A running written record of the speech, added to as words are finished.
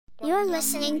You're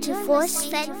listening to Force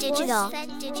Fed Digital.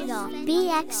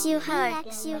 BX you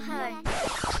heard.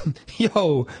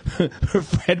 Yo,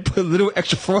 Fred put a little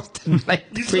extra frosting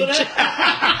like preacher.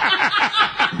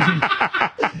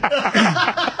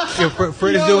 Yo,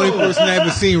 Fred is the only person I ever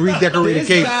seen redecorate a This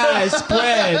cake. guy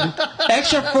spread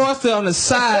extra frosting on the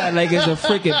side like it's a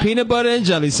freaking peanut butter and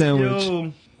jelly sandwich.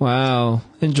 Yo, Wow.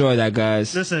 Enjoy that,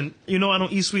 guys. listen, I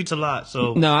don't eat sweets a lot,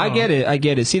 so. No, I get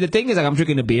it. See, the thing is, like, I'm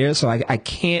drinking the beer, so I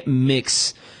can't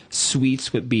mix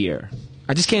sweets with beer.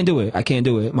 I just can't do it. I can't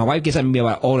do it. My wife gets at me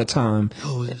about it all the time.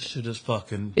 Oh, this shit is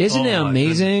fucking. Isn't it my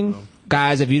amazing? goodness,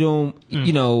 Guys, if you don't,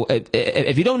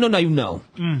 if you don't know, now you know.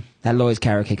 That Lloyd's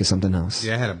carrot cake is something else.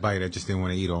 Yeah, I had a bite. I just didn't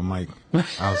want to eat on mic.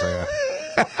 I was like,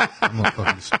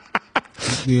 motherfuckers.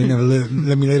 You never let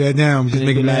me lay that down. I'm just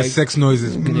making mad sex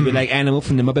noises. Gonna be like Animal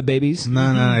from the Muppet Babies.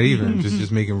 Nah, not even.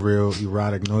 Just making real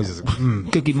erotic noises.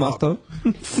 Cookie Monster.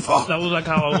 That was like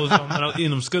how I was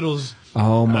eating them Skittles.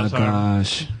 Oh my That's hard.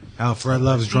 gosh. How Fred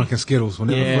loves drunken Skittles.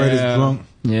 Whenever Fred is drunk,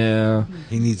 Yeah.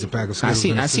 he needs a pack of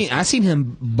Skittles. I seen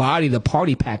him body the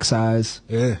party pack size.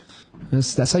 Yeah.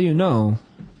 That's how you know.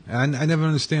 I never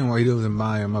understand why he doesn't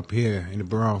buy them up here in the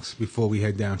Bronx before we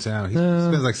head downtown. He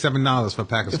spends like $7 for a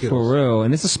pack of Skittles. For real,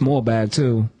 and it's a small bag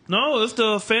too. No, it's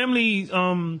the family. It's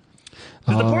the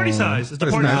party size. It's the But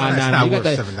it's party not- size. it's Nah, not you got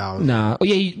worth that- $7. Nah, oh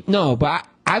yeah, no, but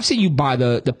I've seen you buy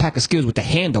the pack of Skittles with the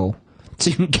handle, so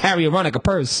you can carry around like a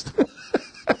purse.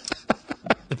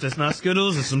 If that's not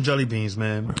Skittles, it's some jelly beans,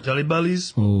 man. Jelly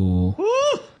bellies. Ooh. Woo!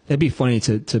 It'd be funny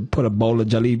to put a bowl of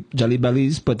jelly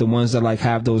bellies, but the ones that like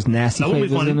have those nasty That would be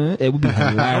flavors in funny. it, it would be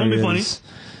hilarious. That would be funny.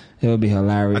 It would be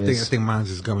hilarious. I think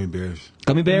mine's is gummy bears.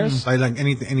 Gummy bears? Like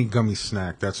any gummy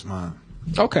snack, that's mine.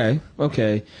 Okay.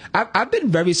 I've been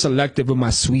very selective with my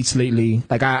sweets lately.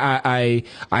 Like I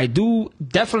do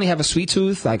definitely have a sweet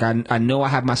tooth. Like I know I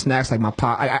have my snacks. Like my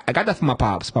pop, I got that from my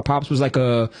pops. My pops was like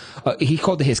he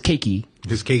called it his cakey.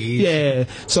 His cakey. Yeah.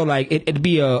 So like it'd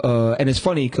be and it's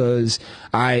funny because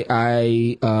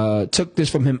I took this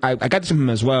from him. I got this from him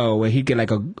as well, where he'd get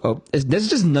like there's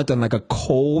just nothing like a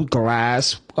cold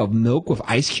glass of milk with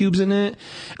ice cubes in it,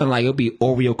 and like it'll be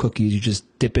Oreo cookies. You just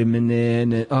dip them in there,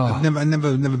 and I've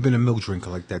never been a milk drinker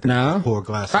like that. No. Pour a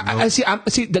glass of milk. I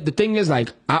see. The thing is,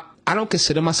 like, I don't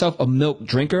consider myself a milk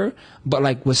drinker, but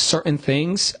like with certain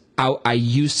things, I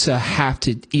used to have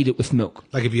to eat it with milk.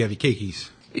 Like if you have your cakeys.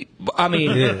 I mean,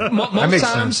 That makes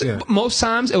sense, yeah. most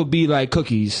times it would be like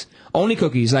cookies, only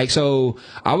cookies. Like, so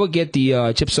I would get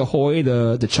the Chips Ahoy,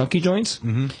 the chunky joints,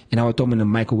 and I would throw them in the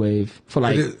microwave for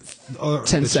like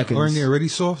 10 seconds. Aren't they already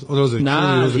soft? Or those are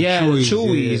Nah, those are yeah, chewies.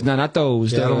 chewies. Yeah. Nah, not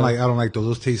those. Yeah, I don't like those.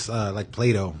 Those taste like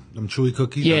Play-Doh. Them chewy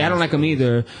cookies. Yeah, I don't like them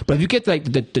either. But if you get like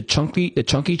the chunky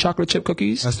chocolate chip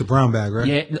cookies, That's the brown bag, right?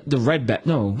 yeah, the red bag.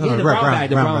 No, No, yeah, the brown brown bag.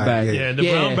 The brown brown bag, bag. yeah. Yeah,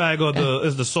 the brown bag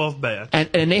is the soft bag.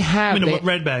 And they have I mean, the they-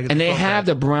 red bag is and the they soft have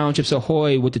bag. the brown Chips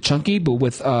Ahoy with the chunky, but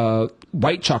with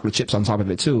white chocolate chips on top of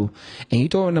it too. And you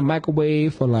throw it in the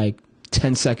microwave for like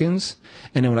 10 seconds,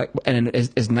 and then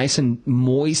it's nice and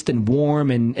moist and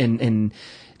warm, and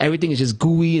everything is just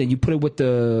gooey. And you put it with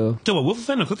the So what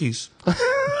fan of cookies?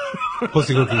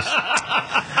 Pussy cookies.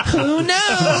 who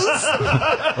knows?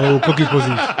 Oh, cookie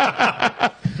pussies.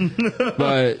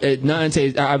 But nothing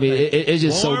tastes. I mean, it's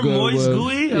just Warm, so good. moist, with-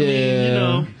 gooey. I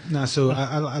mean, Nah, so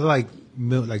I like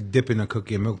milk, like dipping a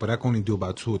cookie in milk, but I can only do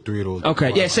about 2 or 3 of those.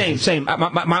 Okay, yeah, same.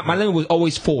 My limit was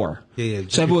always 4. Yeah.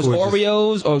 So if it was before just-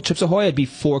 Oreos or Chips Ahoy, it'd be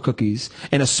 4 cookies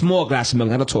and a small glass of milk,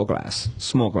 not a tall glass,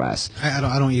 small glass. I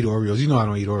don't eat Oreos. You know I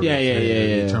don't eat Oreos.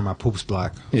 Yeah. You turn my poops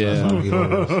black. So Yeah. that's why I don't eat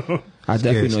Oreos. I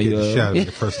definitely know Scared you. the shit out of me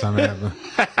the first time it happened.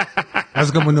 That's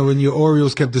good to know when your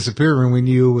Oreos kept disappearing when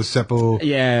you was Seppo.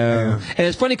 Yeah, and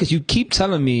it's funny because you keep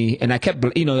telling me, and I kept,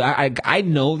 I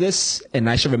know this, and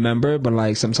I should remember, but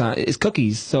like sometimes it's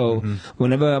cookies. So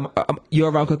whenever you're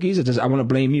around cookies, I want to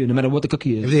blame you, no matter what the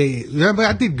cookie is. But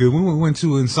I did good. We went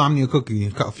to Insomnia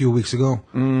Cookie a few weeks ago,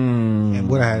 and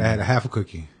what I had a half a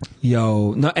cookie.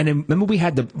 Yo, no, and then remember we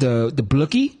had the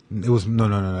Blookie. It was no.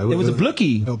 It was a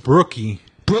Blookie. A Brookie,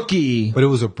 Brookie. but it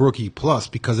was a Brookie Plus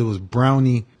because it was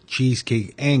brownie,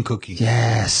 cheesecake, and cookie.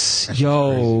 Yes,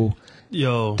 yo,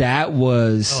 Yo. that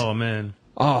was. Oh man.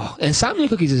 Oh, insomnia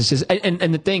cookies is just,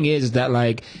 and the thing is that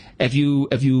like if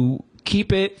you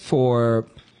keep it for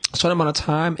certain amount of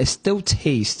time, it still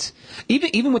tastes,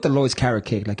 even with the Lloyd's carrot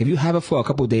cake, like if you have it for a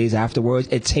couple of days afterwards,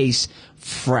 it tastes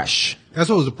fresh. That's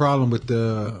what was the problem with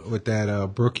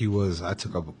that brookie was I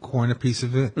took up a corner piece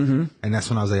of it, and that's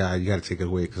when I was like, you got to take it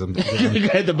away because I'm You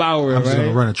got the Bauer, I'm just right?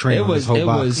 gonna run a train on this whole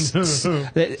box.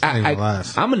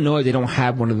 I'm annoyed they don't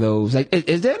have one of those. Like,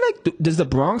 is there like, does the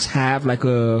Bronx have like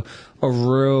a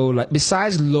real, like,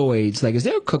 besides Lloyd's, like, is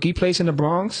there a cookie place in the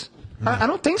Bronx? I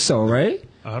don't think so, right?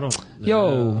 I don't.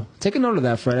 Yo, take a note of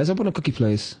that, Fred. Let's open a cookie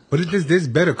place. But there's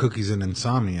better cookies than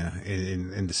Insomnia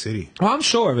in the city. Oh, I'm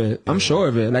sure of it. I'm sure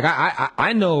of it. Like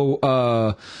I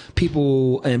know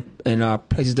people in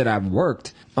places that I've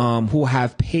worked who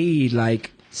have paid like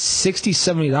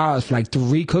 $60-$70 for like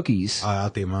 3 cookies.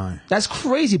 Out there, mine. That's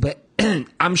crazy, but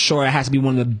I'm sure it has to be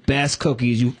one of the best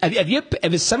cookies you.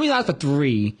 If it's $70 for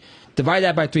 3. Divide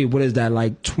that by 3. What is that?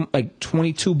 Like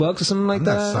 $22 or something like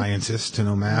that? I'm not a scientist to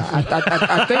know math. I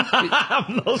think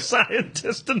I'm no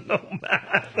scientist to know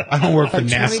math. I don't work for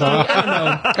NASA.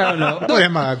 I don't know. What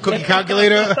am I, a cookie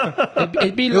calculator?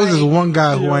 It'd be There was this like, one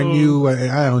guy who I knew.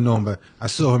 I don't know him, but I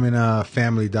saw him in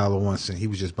Family Dollar once, and he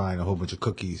was just buying a whole bunch of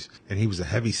cookies. And he was a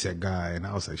heavy set guy, and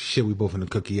I was like, "Shit, we both in the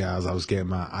cookie aisles." I was getting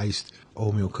my iced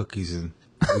oatmeal cookies, and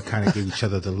we kind of gave each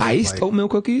other the look. iced oatmeal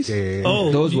cookies. Yeah.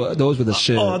 Oh, those were the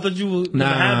shit. Oh, I thought you were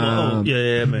Nah. Oh,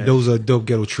 yeah, man. Those are a dope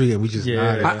ghetto treat, and we just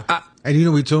Yeah. nodded. And you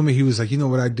know what he told me? He was like, you know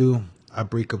what I do? I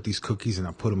break up these cookies and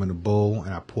I put them in a bowl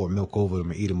and I pour milk over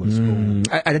them and eat them with a spoon.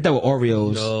 I did that with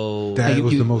Oreos. No. That Like,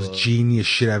 was the most genius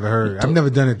shit I've ever heard. I've never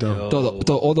done it though.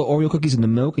 Throw all the Oreo cookies in the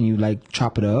milk and you like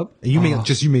chop it up. And you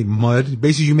made mud.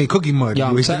 Basically, you made cookie mud.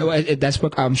 Yeah, You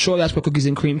I'm sure that's where cookies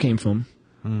and cream came from.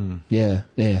 Yeah.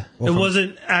 It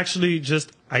wasn't actually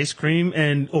just ice cream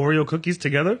and Oreo cookies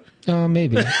together?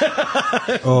 Maybe.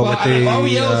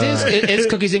 Oreos is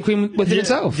cookies and cream within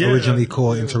itself. Yeah. originally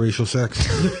called interracial sex.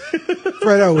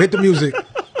 Fredo, hit the music.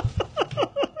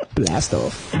 Blast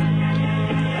off.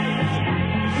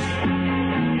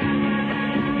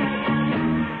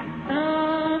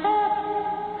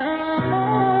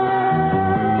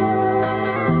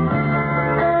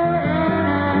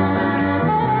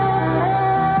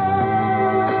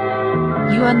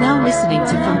 You are now listening to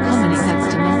From Common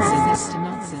Sense to Nonsense.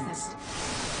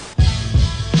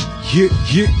 Yeah.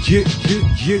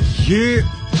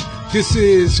 This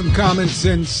is From Common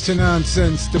Sense to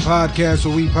Nonsense, the podcast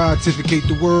where we pontificate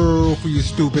the world for you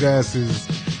stupid asses.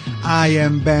 I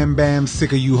am Bam Bam,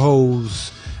 sick of you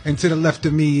hoes. And to the left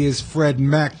of me is Fred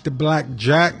Mack, the Black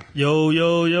Jack.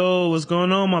 Yo, what's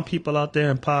going on, my people out there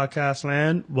in podcast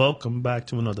land? Welcome back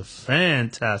to another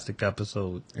fantastic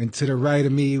episode. And to the right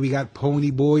of me, we got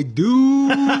Pony Boy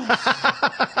Dude.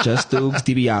 Just Dukes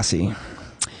DiBiase.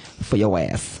 For your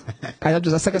ass.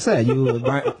 Just like I said, you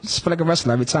just feel like a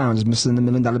wrestler every time, just missing the $1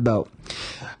 million belt.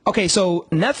 Okay, so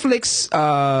Netflix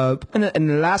in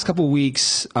the last couple of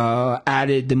weeks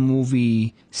added the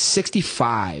movie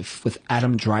 65 with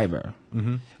Adam Driver.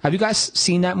 Mm-hmm. Have you guys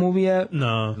seen that movie yet?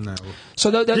 No.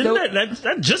 So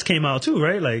that just came out too,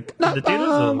 right? Like in the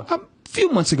theaters? a few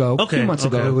months ago. Okay. What is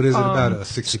it about? A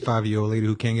 65-year-old lady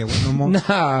who can't get one no more?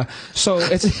 Nah. So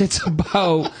it's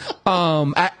about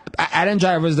Adam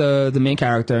Driver is the main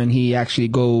character, and he actually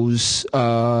goes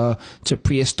to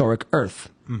prehistoric Earth.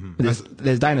 Mm-hmm.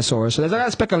 There's dinosaurs. So there's a lot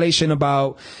of speculation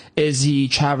about, is he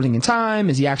traveling in time?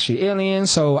 Is he actually alien?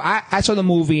 So I saw the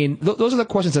movie, and those are the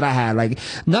questions that I had. Like,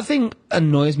 nothing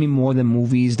annoys me more than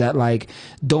movies that like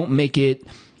don't make it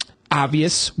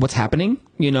obvious what's happening.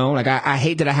 You know, like I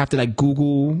hate that I have to like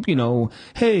Google, you know,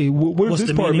 hey, what does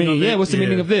this part mean? Yeah, what's the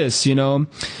meaning of this? You know,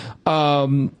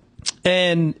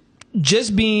 and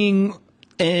just being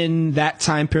in that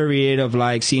time period of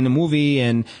like seeing the movie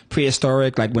and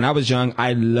prehistoric, like when I was young,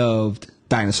 I loved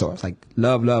dinosaurs. Like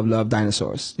love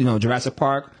dinosaurs. You know, Jurassic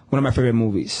Park, one of my favorite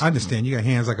movies. I understand. You got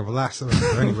hands like a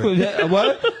velociraptor. Anyway,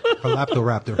 What?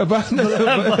 Velociraptor. A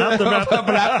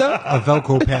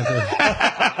Velcro panther.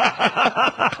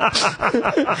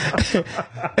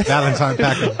 Valentine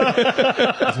Packer.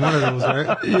 It's one of those,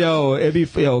 right?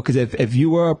 Because if you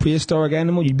were a prehistoric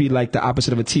animal, you'd be like the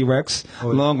opposite of a T-Rex.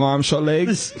 Long arms, short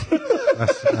legs.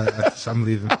 I'm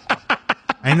leaving.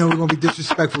 I know we're going to be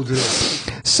disrespectful to this.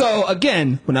 So,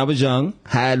 again, when I was young, I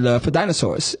had love for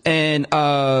dinosaurs. And,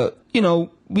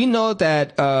 we know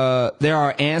that there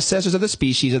are ancestors of the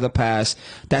species of the past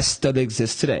that still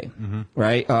exist today,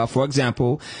 right? For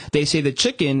example, they say the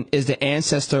chicken is the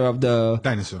ancestor of the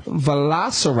dinosaur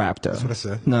velociraptor. That's what I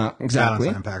said. No, exactly.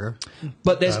 Valentine Packer.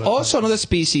 But there's also another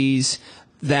species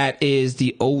that is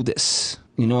the oldest.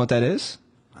 You know what that is?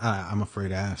 I'm afraid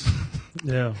to ask.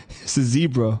 Yeah. It's a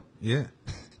zebra. Yeah.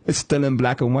 It's still in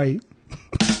black and white.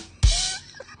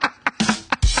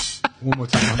 One more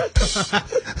time.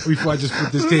 Before I just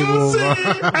put this table over.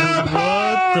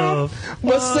 What the?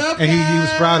 What's up? And he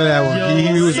was proud of that one.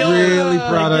 He was really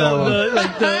proud of that one.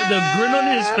 The grin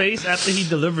on his face after he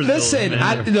delivers. Listen,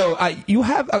 those, I've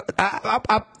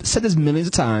said this millions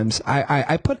of times.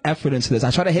 I put effort into this. I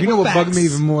try to hit. You know what facts. bugged me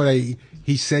even more? That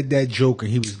he said that joke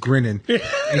and he was grinning,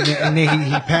 and then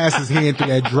he passed his hand through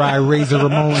that dry Razor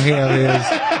Ramon hair of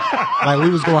his. Like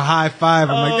we was going high five.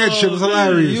 I'm like, that shit was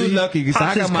hilarious. You lucky because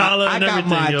I his collar got and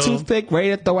my everything, yo. toothpick ready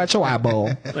to throw at your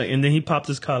eyeball. and then he popped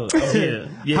his collar.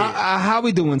 Yeah. How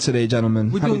we doing today,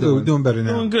 gentlemen? We're How doing good. We're doing better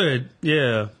now. Doing good.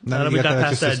 Yeah. Now that we got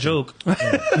past that joke.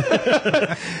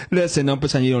 Listen, don't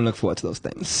pretend you don't look forward to those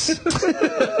things.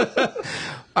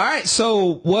 All right,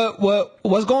 so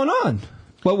what's going on?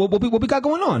 What we got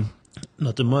going on?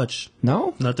 Nothing much.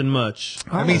 No, Nothing much.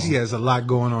 That means he has a lot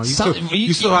going on. You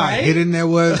saw how right? hidden that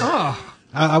was? Oh.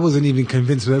 I wasn't even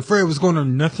convinced of it. Fred was going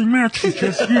on nothing much. It's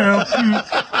just, birds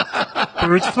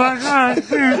fly high.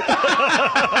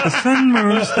 The sun,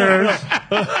 moon, stars.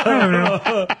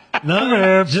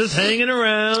 No, just hanging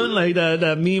around like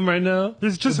that meme right now.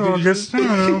 It's just August.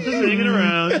 Just hanging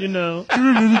around, you know.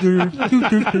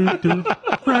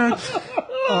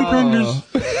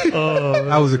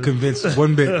 I wasn't convinced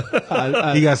one bit.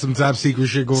 He got some top secret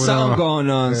shit going on. something going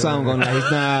on. Something going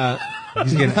on.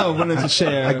 He's getting- not willing to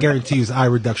share. I guarantee you it's eye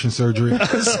reduction surgery.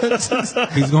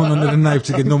 He's going under the knife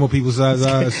to get normal people's size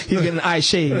eyes. He's getting eye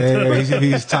shade. Yeah,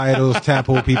 he's tired of those tap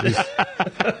hole people.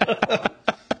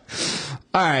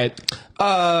 All right.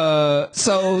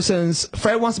 So since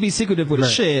Fred wants to be secretive with his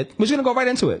Right. shit, we're just gonna go right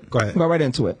into it. Go ahead. Go right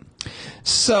into it.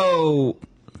 So,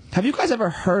 have you guys ever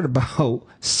heard about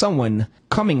someone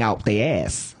coming out their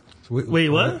ass? Wait,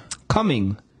 what?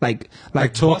 Coming, like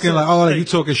Talking busting- like, you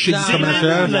talking shit Nah, coming out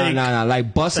your ass? nah,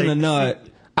 like busting a like- nut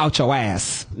out your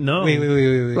ass. No. Wait.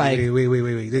 Like-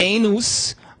 Wait.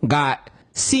 Anus got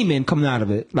semen coming out of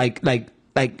it. Like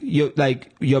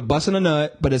you're busting a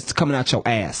nut, but it's coming out your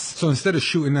ass. So instead of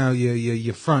shooting out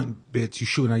your front bits, you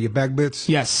shooting out your back bits?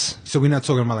 Yes. So we're not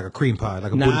talking about like a cream pie,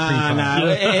 like a booty cream pie.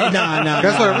 Nah.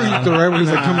 That's what I really thought, right? When he's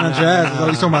like coming out your ass,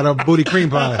 he's talking about a booty cream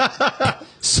pie.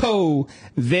 So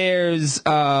there's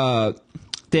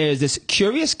this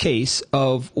curious case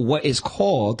of what is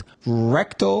called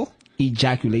rectal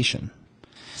ejaculation.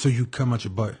 So you come out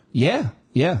your butt. Yeah.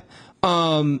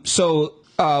 So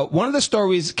one of the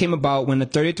stories came about when a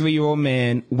 33-year-old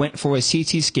man went for a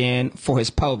CT scan for his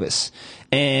pelvis,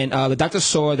 and the doctor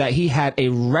saw that he had a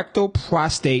rectal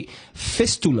prostate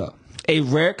fistula, a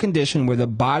rare condition where the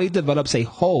body develops a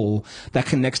hole that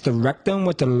connects the rectum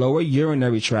with the lower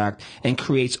urinary tract and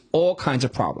creates all kinds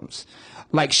of problems,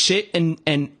 like shit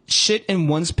in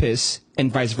one's piss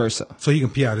and vice versa. So he can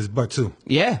pee out his butt too.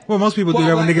 Yeah. Well, most people do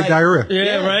that when they get diarrhea.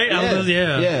 Yeah, right?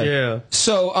 Yeah.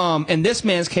 So, in this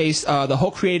man's case, the hole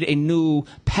created a new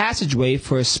passageway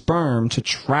for his sperm to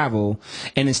travel,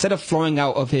 and instead of flowing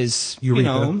out of his,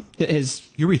 Urethra. his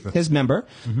Urethra. his member,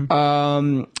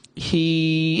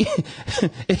 he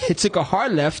it took a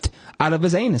hard left out of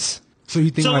his anus. So you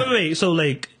think So like, wait. So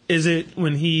like, is it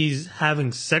when he's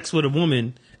having sex with a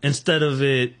woman, instead of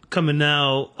it coming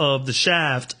out of the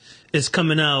shaft, it's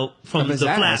coming out from Of his the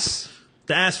flap, ass.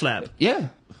 the ass flap? Yeah.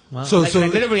 so Like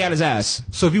literally out his ass.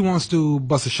 so if he wants to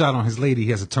bust a shot on his lady,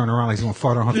 he has to turn around like he's gonna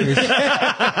fart on her face.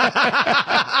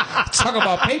 Talk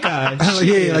about pink eye.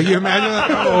 Yeah, like you imagine,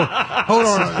 like, oh, hold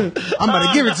on, I'm about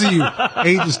to give it to you. And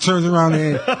he just turns around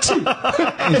and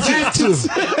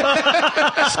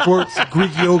squirts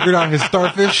Greek yogurt on his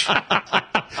starfish.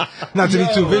 Not to be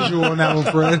too visual on that one,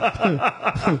 Fred.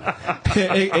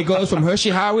 It goes from Hershey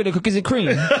Highway to cookies and cream.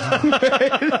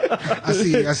 I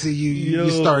see you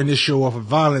starting this show off of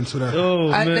violence with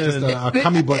a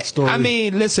cummy butt story. I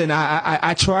mean, listen,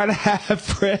 I try to have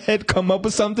Fred come up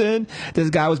with something. This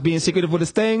guy was being secretive with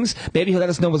his things. Maybe he'll let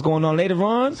us know what's going on later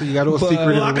on. So you got all But- secret.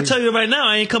 Well, I can tell you right now,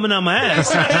 I ain't coming out my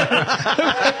ass.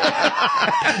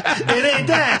 It ain't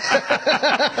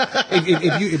that.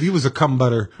 if you was a cum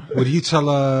butter, would you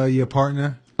tell your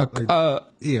partner?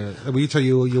 Yeah, would you tell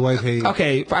your wife, hey?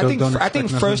 Okay, I think expect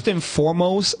first and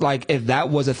foremost, like if that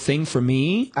was a thing for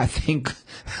me, I think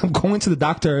I'm going to the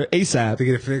doctor ASAP to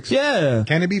get it fixed. Yeah,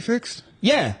 Can it be fixed?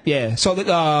 yeah. So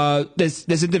this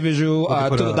individual They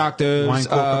put to the a doctors, wine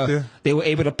cork up there? they were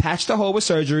able to patch the hole with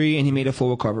surgery, and he made a full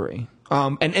recovery.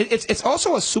 And it's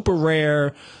also a super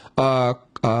rare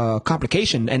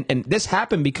complication, and this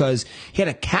happened because he had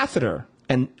a catheter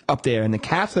up there, and the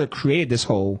catheter created this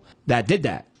hole that did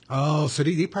that. Oh, so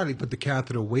they probably put the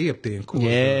catheter way up there and caused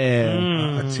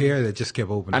Yeah. a tear that just kept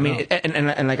opening. I mean,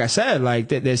 and like I said, like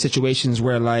there's situations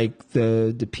where like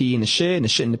the pee and the shit and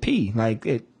the pee, like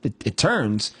it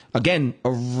turns. Again,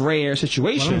 a rare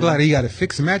situation. Well, I'm glad he got it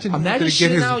fixed. Imagine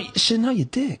shitting out your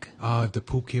dick. If the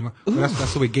poop came out. Well,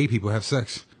 that's the way gay people have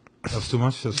sex. That was too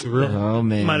much. That's too real. Oh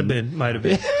man, Might have been.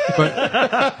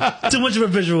 But Too much of a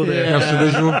visual there. that's the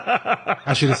visual.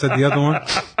 I should have said the other one.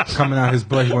 Coming out his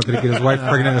butt, he wanted to get his wife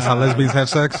pregnant. That's how lesbians have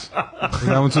sex. Is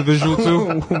that one too visual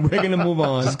too? We're gonna move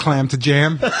on. Just clam to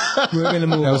jam. We're gonna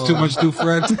move on. That was too much to do,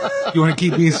 Fred. You want to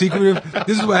keep being secretive?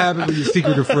 This is what happens when you're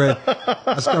secretive, Fred.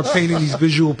 I start painting these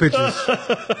visual pictures.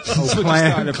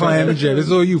 Clam and jam. This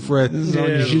is all you, Fred. You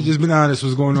should have just been honest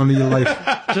what's going on in your life.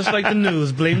 Just like the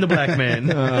news, blame the black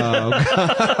man. Oh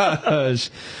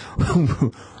gosh.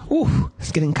 Ooh,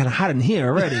 it's getting kind of hot in here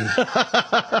already.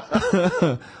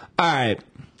 All right.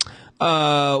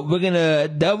 We're gonna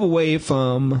delve away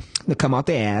from the come out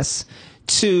the ass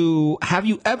to, have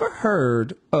you ever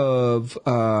heard of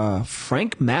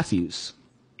Frank Matthews?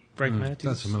 Frank Matthews.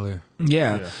 That's familiar.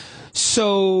 Yeah.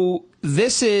 So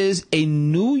this is a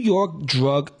New York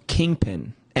drug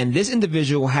kingpin, and this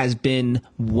individual has been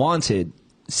wanted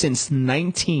since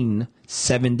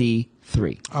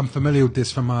 1973. I'm familiar with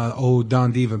this from old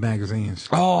Don Diva magazines.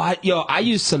 Oh, I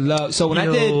used to love. So when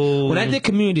I did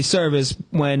community service,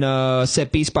 when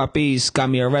Set Beast Papis got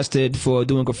me arrested for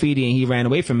doing graffiti and he ran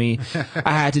away from me,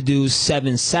 I had to do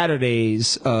 7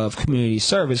 Saturdays of community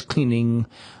service cleaning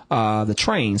the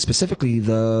trains, specifically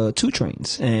the 2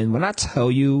 trains. And when I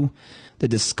tell you the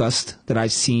disgust that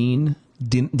I've seen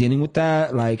dealing with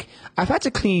that, like I've had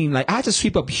to clean, like I had to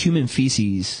sweep up human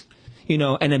feces. You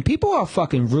know, and then people are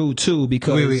fucking rude too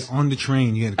because wait, on the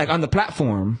train, you had like on the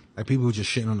platform. Like people were just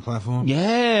shitting on the platform.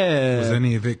 Yeah. Was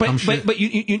any of it shit? But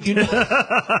you know.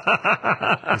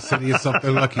 Consider yourself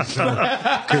lucky,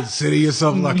 son. Consider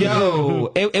yourself lucky.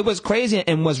 Yo, it was crazy,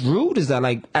 and what's rude is that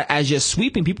like as you're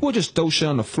sweeping, people would just throw shit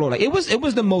on the floor. Like it was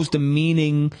the most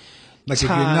demeaning. Like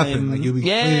time. if you're nothing, like you'll be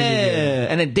cleaning again.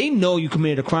 And then they know you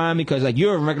committed a crime because like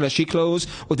you're in regular street clothes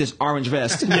with this orange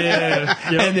vest,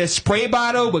 and this spray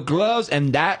bottle with gloves,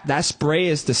 and that spray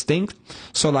is distinct.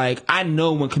 So like I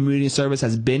know when community service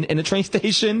has been in a train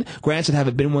station. Granted,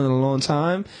 haven't been one in a long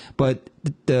time, but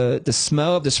the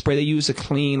smell of the spray they use to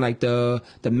clean like the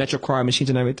MetroCard machines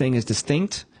and everything is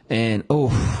distinct. And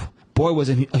oh boy, was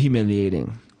it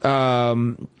humiliating.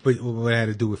 But what had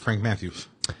to do with Frank Matthews?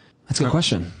 That's a good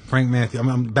question. Frank Matthews.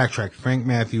 I'm backtrack. Frank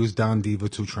Matthews, Don Diva,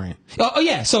 2 Train. Oh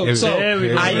yeah. So I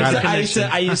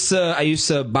I used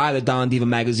to buy the Don Diva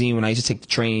magazine when I used to take the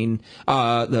train,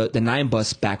 the 9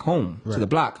 bus back home to the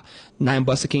block. 9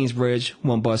 bus to Kingsbridge,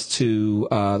 1 bus to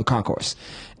the concourse,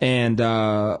 and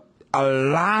a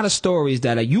lot of stories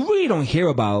that you really don't hear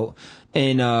about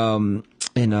in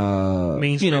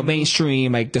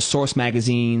mainstream like the Source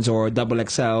magazines or Double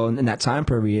XL in that time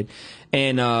period,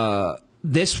 and.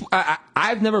 This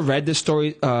I've never read this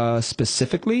story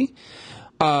specifically,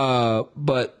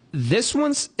 but this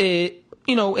one's it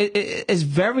is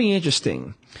very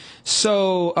interesting.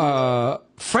 So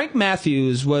Frank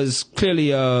Matthews was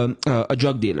clearly a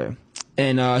drug dealer,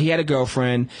 and he had a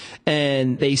girlfriend,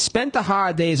 and they spent the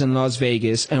holidays in Las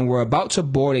Vegas and were about to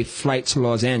board a flight to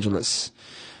Los Angeles.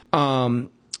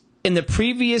 In the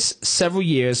previous several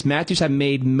years, Matthews had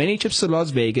made many trips to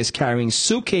Las Vegas carrying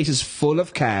suitcases full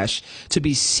of cash to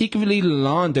be secretly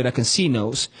laundered at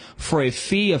casinos for a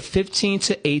fee of 15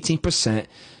 to 18%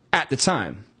 at the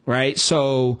time, right?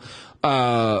 So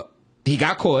he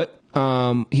got caught.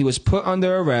 He was put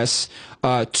under arrest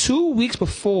 2 weeks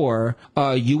before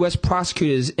U.S.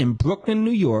 prosecutors in Brooklyn, New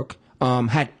York,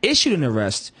 had issued an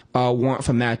arrest warrant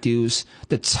for Matthews,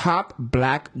 the top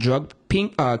black drug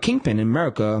kingpin in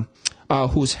America,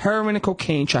 whose heroin and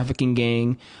cocaine trafficking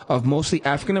gang of mostly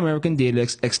African-American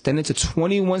dealers extended to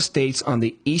 21 states on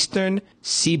the eastern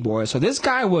seaboard. So this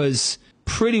guy was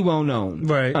pretty well known.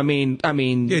 Right. I mean.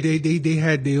 Yeah, they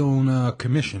had their own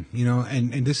commission,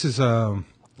 and this is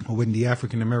when the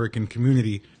African-American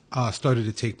community started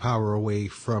to take power away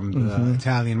from the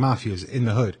Italian mafias in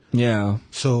the hood. Yeah.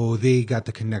 So they got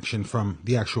the connection from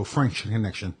the actual French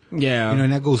connection. Yeah.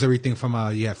 And that goes everything from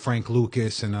Frank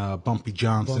Lucas and Bumpy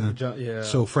Johnson.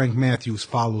 So Frank Matthews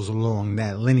follows along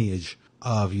that lineage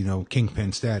of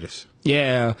kingpin status.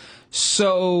 Yeah.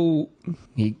 So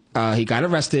he got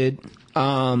arrested.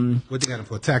 What they got him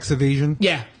for? Tax evasion?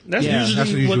 Yeah. That's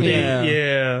usually what they...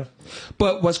 Yeah.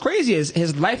 But what's crazy is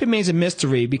his life remains a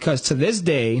mystery because to this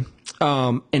day,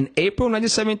 in April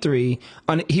 1973,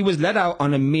 he was let out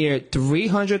on a mere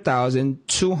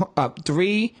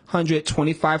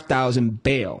 $325,000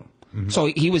 bail. So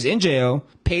he was in jail,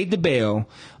 paid the bail,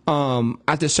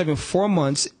 after serving 4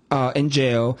 months in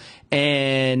jail,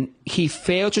 and he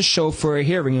failed to show for a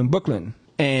hearing in Brooklyn.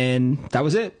 And that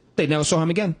was it. They never saw him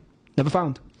again. Never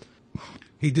found.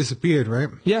 He disappeared, right?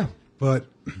 Yeah. But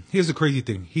here's the crazy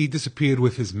thing. He disappeared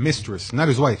with his mistress, not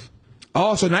his wife.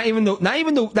 Oh, so not even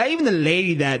the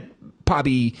lady that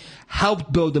probably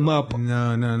helped build him up.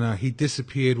 No. He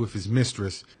disappeared with his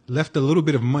mistress. Left a little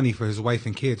bit of money for his wife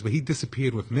and kids, but he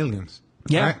disappeared with millions.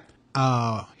 Yeah.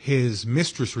 Right? His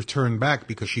mistress returned back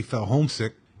because she felt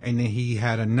homesick, and then he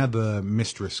had another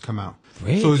mistress come out.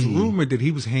 Really? So it's rumored that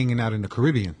he was hanging out in the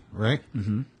Caribbean, right?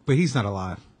 Mm-hmm. But he's not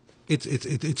alive.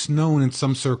 It's known in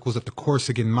some circles that the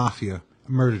Corsican mafia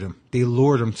murdered him. They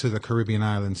lured him to the Caribbean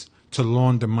islands to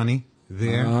launder money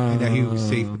there, and that he was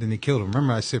safe, but then they killed him.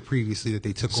 Remember I said previously that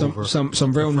they took over some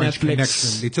real the French Netflix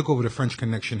Connection. They took over the French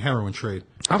Connection heroin trade.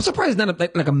 I'm surprised it's not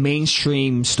like a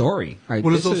mainstream story. Like,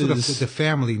 Well, it's also the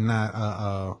family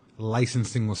not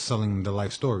licensing or selling the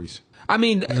life stories. I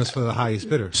mean, And it's for the highest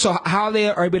bidder. so how they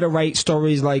are able to write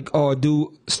stories like, or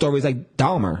do stories like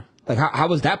Dahmer? Like,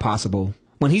 how is that possible?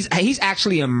 When he's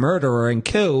actually a murderer and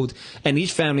killed, and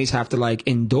these families have to like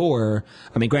endure.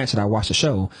 I mean, granted, I watched the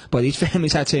show, but these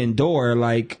families had to endure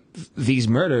like these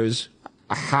murders.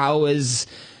 How is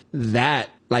that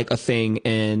like a thing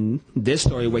in this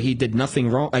story where he did nothing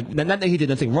wrong? Like, not that he did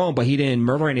nothing wrong, but he didn't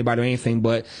murder anybody or anything.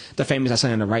 But the families are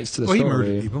selling the rights to the Well, he story.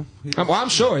 murdered people. I'm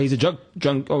sure he's a drunk.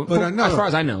 But As far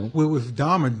as I know. With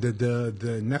Dahmer,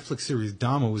 the Netflix series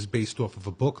Dahmer was based off of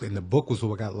a book, and the book was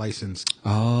what got licensed to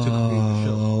create the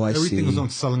show. Oh, I Everything see. was on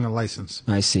selling a license.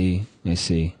 I see.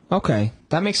 Okay,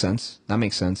 that makes sense.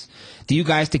 Do you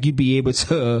guys think you'd be able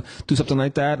to do something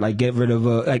like that? Like get rid of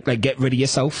get rid of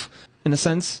yourself in a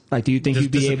sense? Like, do you think Just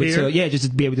you'd be disappear? able to? Yeah,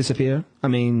 just be able to disappear. I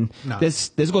mean, No. this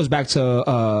goes back to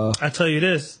I tell you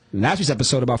this. last week's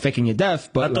episode about faking your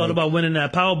death. But I thought about winning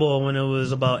that Powerball when it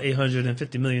was about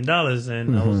 $850 million,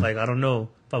 and I was like, I don't know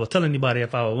if I would tell anybody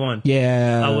if I would won.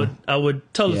 yeah, I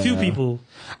would tell a few Yeah. people.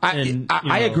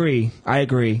 I agree.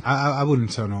 I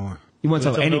wouldn't tell no one. You want to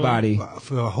Would tell tell no anybody?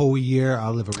 For a whole year,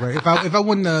 I'll live a regular. If I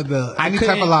won the I any type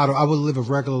couldn't- of lotto, I would live a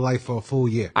regular life for a full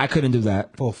year. I couldn't do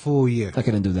that. For a full year, I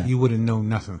couldn't do that. You wouldn't know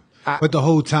nothing. But the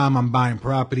whole time, I'm buying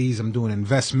properties, I'm doing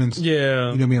investments. Yeah. You know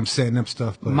what I mean? I'm setting up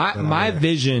stuff. But My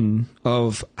vision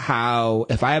of how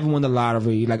if I ever won the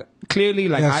lottery, like clearly,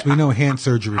 like Yes, we know hand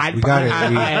surgery. We got it. We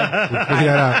figured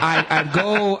that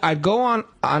out. I'd go on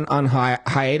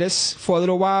hiatus for a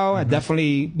little while. I'd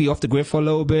definitely be off the grid for a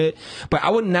little bit, but I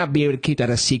would not be able to keep that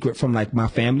a secret from like my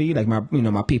family, like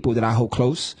my people that I hold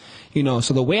close.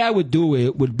 So the way I would do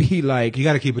it would be like You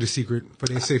got to keep it a secret for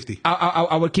their safety.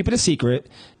 I would keep it a secret,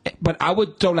 but I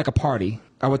would throw like a party.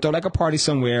 I would throw like a party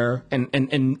somewhere and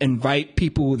invite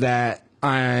people that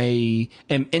I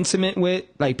am intimate with,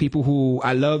 like people who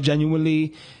I love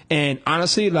genuinely. And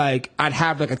honestly, like I'd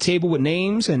have like a table with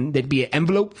names and there'd be an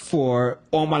envelope for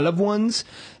all my loved ones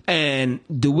and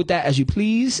do with that as you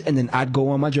please. And then I'd go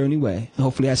on my journey way. And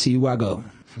hopefully I see you where I go.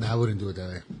 No, I wouldn't do it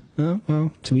that way.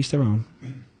 Well, to each their own.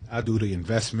 I'll do the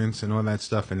investments and all that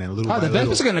stuff, and then little Oh, by the little.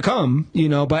 investments are going to come,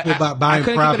 but I Buying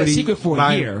couldn't property, keep it a secret for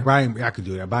a year. I could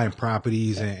do that. Buying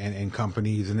properties and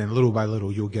companies, and then little by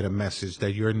little, you'll get a message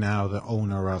that you're now the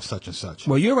owner of such and such.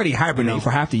 Well, you already hibernating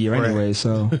for half the year Right. anyway,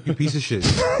 so You piece of shit.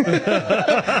 so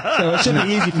it should be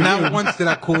easy for Not you. once did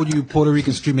I call you Puerto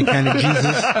Rican street mechanic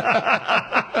Jesus.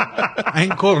 I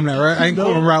ain't call him that, right? I ain't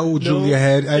call him Raul Julia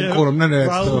Head. I ain't call him none of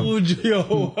that stuff.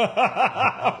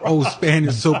 Raul, Old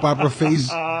Spanish soap opera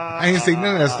face. I ain't say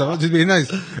none of that stuff. I was just being nice.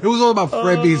 It was all about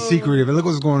Fred being secretive. And look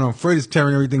what's going on. Fred is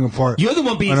tearing everything apart. You're the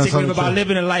one being And I'm secretive telling about you.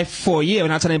 living a life for a year and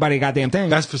not telling anybody a goddamn thing.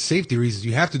 That's for safety reasons.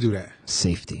 You have to do that.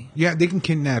 Safety. Yeah, they can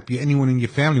kidnap you, anyone in your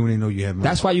family when they know you have money.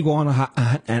 That's why you go on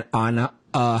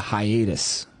a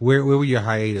hiatus. Where will your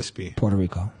hiatus be? Puerto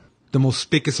Rico. The most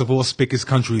spickest of all spickest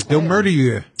countries. They'll murder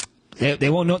you there. They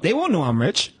won't know. They won't know I'm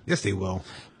rich, Yes, they will.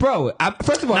 bro.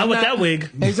 First of all, not I'm with that wig.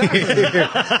 Exactly.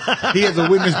 He has a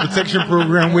witness protection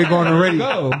program wig on already.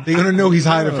 Go. They're gonna know he's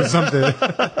hiding for something.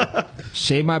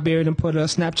 Shave my beard and put a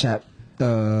Snapchat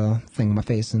thing on my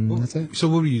face, and that's it. So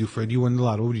what do you do, Fred? You won the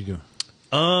lotto. What do you do?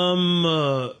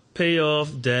 Pay off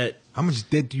debt. How much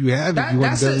debt do you have if you won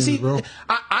That's billions, see, bro?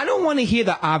 I don't want to hear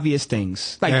the obvious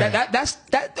things like Yeah. that's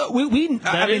we.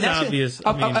 That is obvious.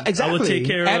 I mean, exactly. I would take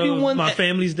care of my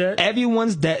family's debt.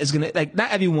 Everyone's debt is gonna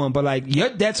not everyone, but like your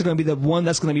debts are gonna be the one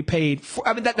that's gonna be paid for.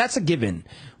 I mean that's a given,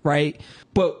 right?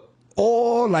 But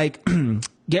all like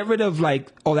get rid of like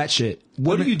all that shit.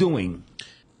 What are you doing?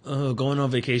 Going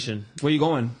on vacation. Where you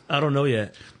going? I don't know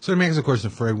yet. So let me ask a question,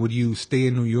 Fred. Would you stay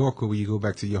in New York or would you go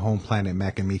back to your home planet,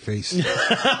 Mac and me face?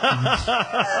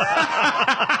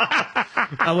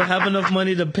 I would have enough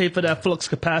money to pay for that flux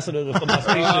capacitor for my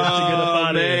spaceship to get up out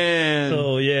of man. here.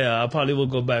 So yeah, I probably will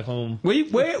go back home.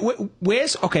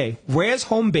 Where's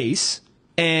home base,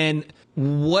 and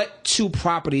what 2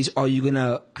 properties are you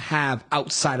gonna have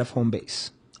outside of home base?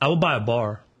 I would buy a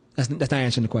bar. That's not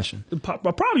answering the question.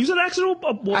 Probably. You said actual.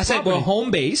 I said, well,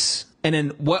 home base, and then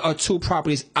what are 2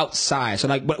 properties outside? So,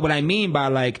 like, what I mean by,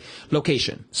 like,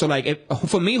 location. So, like,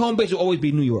 for me, home base will always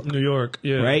be New York. New York,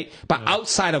 yeah. Right? But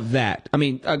outside of that, I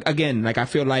mean, again, like, I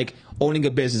feel like owning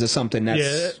a business is something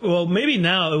that's... Yeah, well, maybe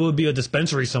now it would be a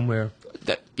dispensary somewhere.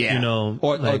 Yeah. You know,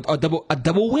 or a double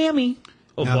whammy.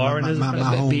 A Now, bar in my this.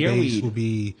 home beer base weed. will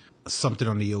be something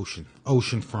on the ocean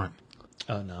front,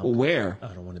 Oh no, Where? I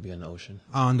don't want to be in the ocean.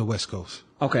 on the West Coast.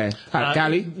 Okay.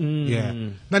 Cali? Yeah,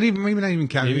 maybe not even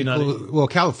Cali. Maybe not Well,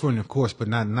 California, of course, but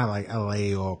not like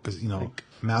L.A. or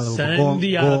Malibu. San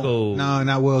Diego. No,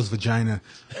 not Wells, vagina.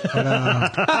 But,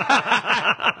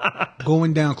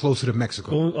 going down closer to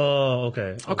Mexico. Oh,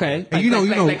 okay. Okay. And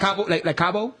Like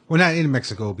Cabo? We're not in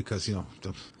Mexico because Yeah.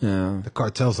 the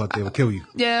cartels out there will kill you.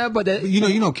 Yeah, but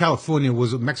California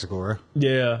was Mexico, right?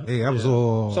 Yeah. Yeah, that was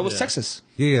all. so was Texas.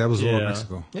 Yeah, that was all Yeah.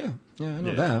 Mexico. Yeah. Yeah, I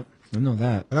know that. I know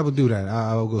that. But I would do that.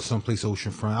 I'll go someplace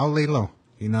oceanfront. I'll lay low.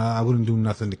 I wouldn't do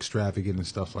nothing extravagant and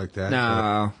stuff like that.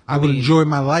 No. I would enjoy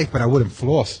my life, but I wouldn't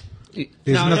floss. There's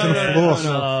nothing to floss.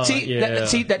 no.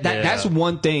 That's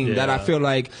one thing that I feel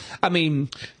like. I mean,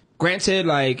 granted,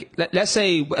 like let's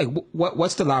say, like,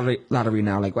 what's the lottery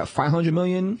now? Like what, 500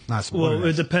 million? Not smart. Well,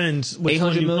 it depends. Which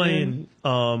 800 one you million?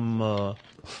 playing?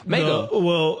 Mega.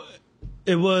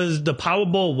 It was the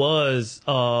Powerball was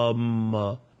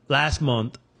last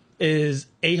month is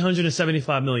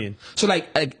 875 million. So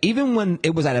like even when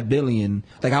it was at $1 billion,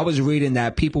 like I was reading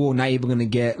that people were not even going to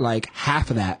get like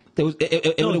half of that.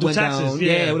 It would have went taxes, down.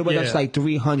 Yeah, it would have went down to like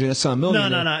 300 or something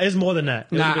million. No. It's more than that.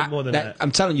 It would've been more than that.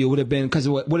 I'm telling you, it would have been because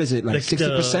what is it like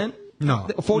 60%? No.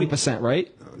 40%,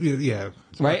 right? Yeah.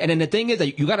 Right, and then the thing is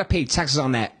that you got to pay taxes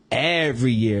on that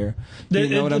every year. You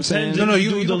know what I'm saying? No, you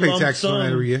do don't the pay lump taxes on that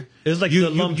sum. every year. It's like you, the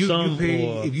lump sum.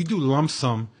 If you do lump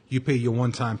sum, you pay your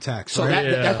one-time tax. So right?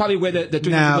 that's probably where the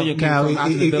 300 now, million came from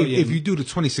after the billion. if you do the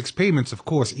 26 payments, of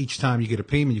course, each time you get a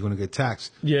payment, you're going to get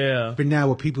taxed. Yeah. But now,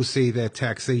 what people say that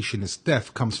taxation is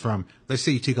theft comes from, let's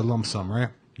say you take a lump sum, right?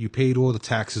 You paid all the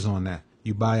taxes on that.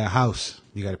 You buy a house,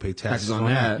 you got to pay taxes on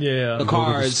that. Yeah. The You go to the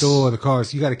cars. store, the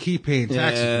cars, you got to keep paying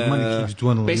taxes. The money keeps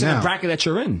dwindling Based on down. the bracket that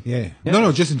you're in. Yeah.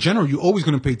 No, just in general, you're always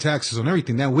going to pay taxes on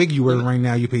everything. That wig you're wearing right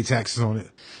now, you pay taxes on it.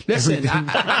 Listen,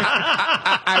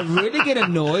 I really get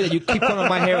annoyed that you keep calling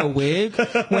my hair a wig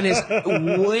when it's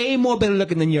way more better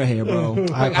looking than your hair, bro.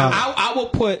 Like, I will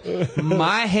put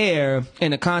my hair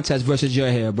in a contest versus your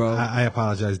hair, bro. I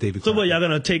apologize, David. So what, y'all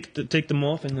gonna take them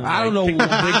off and I don't know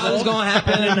what's gonna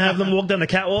happen and have them walk down the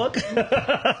catwalk?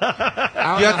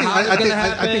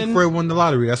 I think Fred won the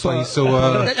lottery. That's why he's so.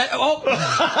 Right?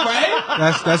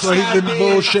 That's why he's been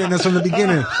bullshitting us from the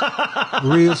beginning.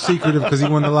 Real secretive because he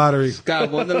won the lottery.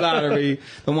 God won the lottery.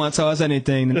 Don't want to tell us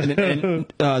anything. And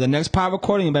the next power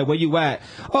recording, like, where you at?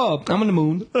 Oh, I'm on the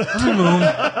moon.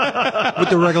 With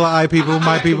the regular eye people,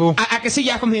 my people. I can see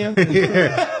y'all from here.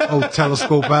 Yeah. Oh,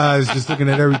 telescope eyes, just looking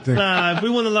at everything. Nah, if we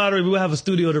won the lottery, we would have a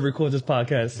studio to record this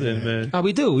podcast in, man. Oh,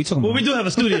 we do. We talking Well, about. we do have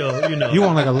a studio, you know. You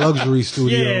want like a luxury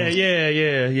studio?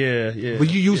 Yeah. But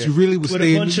you really would With a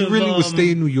stay. bunch You of, really would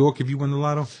stay in New York if you won the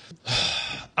lotto.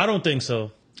 I don't think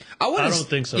so. I don't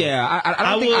think so. Yeah,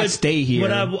 I don't think I'd stay here.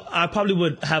 But I probably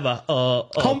would have a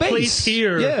Home base. place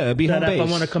here. Yeah, be that home if base.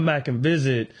 I want to come back and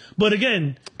visit. But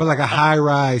again, But like a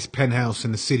high-rise penthouse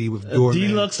in the city with a doorman.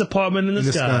 deluxe apartment in the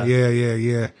sky.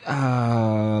 Yeah.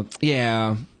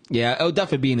 Yeah. It'll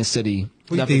definitely be in the city.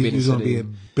 What do you Definitely think? You're gonna be a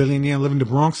billionaire living in the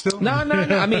Bronx still? No.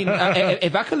 I mean,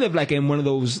 if I could live like in one of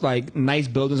those like nice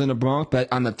buildings in the Bronx,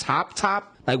 but on the top,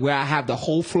 like where I have the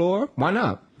whole floor, why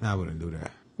not? I wouldn't do that.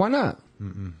 Why not?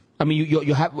 I mean,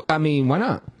 you have. I mean, why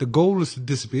not? The goal is to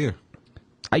disappear.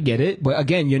 I get it, but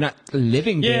again, you're not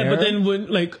living Yeah, there. but then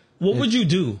what would you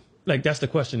do? Like, that's the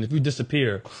question. If you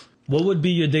disappear, what would be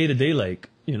your day to day like?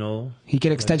 You know, he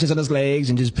get extensions on his legs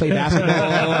and just play basketball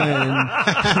and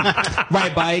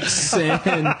ride bikes and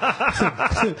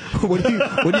what do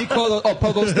you call those? Oh,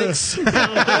 pogo sticks.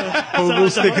 Pogo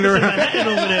sticking around.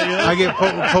 over there, yo. I get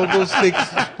pogo sticks,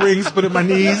 springs put in my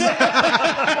knees,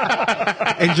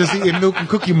 and just eating milk and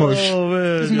cookie mush. Oh,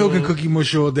 man, just milk and cookie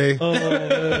mush all day. Oh,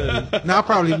 man. Now I'll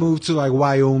probably move to like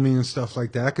Wyoming and stuff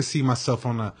like that. I could see myself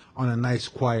on a nice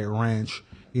quiet ranch.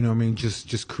 You know what I mean?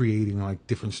 Just creating like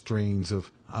different strains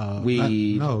of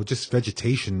weed. No, just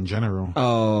vegetation in general.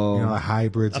 Oh, You know, like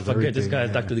hybrids. I of forget this everything,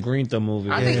 guy's Dr. The Green Thumb movie.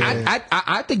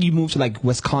 I think you move to like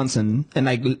Wisconsin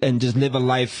and just live a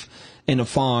life in a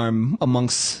farm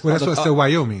amongst. Well, that's why I said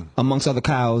Wyoming. Amongst other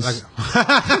cows.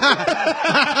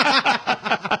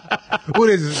 What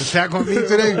is this, attack on me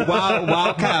today?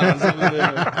 Wild cows over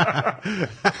there.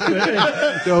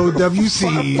 Yo,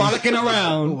 WC. Frolicking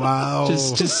around. Wow.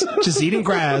 Just eating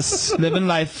grass, living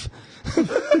life.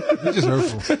 You're just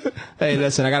hurtful. Hey,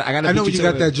 listen, I got. I know you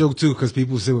got that joke too, because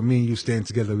people say with me and you stand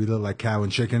together, we look like cow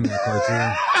and chicken in the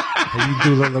cartoon. And you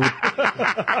do look like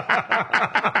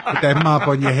with that mop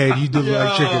on your head, you do look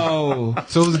like chicken.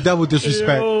 So it was a double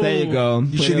disrespect. There you go.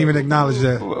 You shouldn't even acknowledge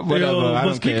that. Whatever. I But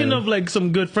don't speaking care. of like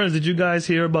some good friends, did you guys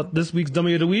hear about this week's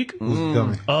Dummy of the Week? It was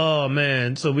dummy. Oh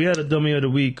man, so we had a Dummy of the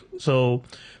Week. So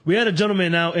we had a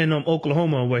gentleman out in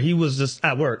Oklahoma where he was just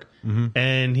at work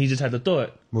and he just had the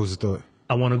thought, What was the thought?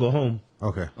 I want to go home.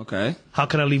 Okay. Okay. How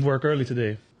can I leave work early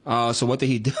today? So what did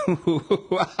he do?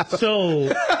 So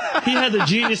he had the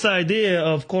genius idea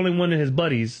of calling one of his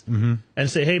buddies and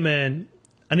say, hey man,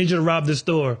 I need you to rob this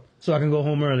store so I can go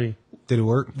home early. Did it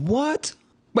work? What?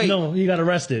 Wait. No, he got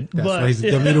arrested. That's but why he's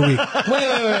a dummy of the week.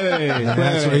 Wait.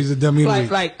 That's why he's a dummy of the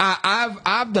week. Like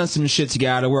I've done some shit to get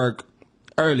out of work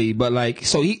early, but like,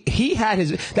 so he had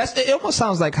his. It almost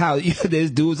sounds like how there's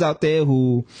dudes out there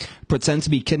who pretend to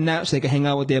be kidnapped so they can hang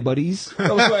out with their buddies.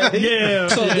 Yeah.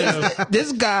 So yeah.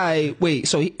 this guy, wait,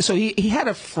 so he had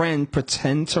a friend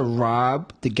pretend to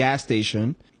rob the gas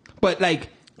station, but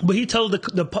he told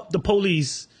the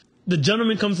police, the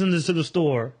gentleman comes into the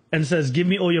store and says, give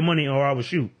me all your money or I will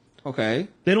shoot. okay.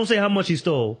 They don't say how much he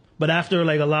stole, but after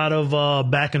like a lot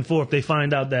of back and forth, they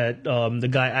find out that the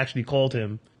guy actually called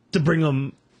him to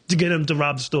get him to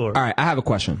rob the store. All right, I have a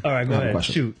question. All right, go I have a ahead.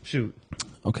 question. Shoot.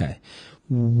 Okay.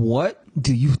 What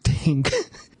do you think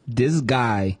this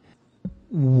guy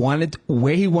wanted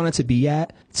to be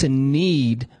at to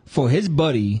need for his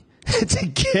buddy to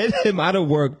get him out of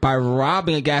work by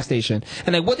robbing a gas station?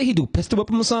 And like, what did he do? Pistol whip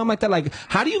him or something like that? Like,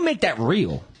 how do you make that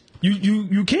real?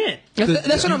 You can't. That's what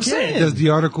you I'm can't. saying. Does the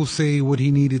article say what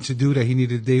he needed to do that he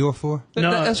needed a day off for?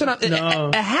 No, That's what I'm, no.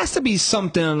 it has to be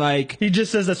something like, He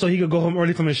just says that so he could go home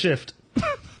early from his shift.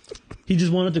 He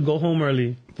just wanted to go home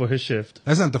early for his shift.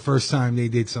 That's not the first time they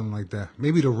did something like that.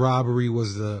 Maybe the robbery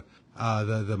was the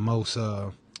most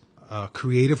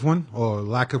creative one, or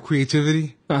lack of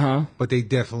creativity. But they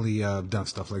definitely done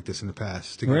stuff like this in the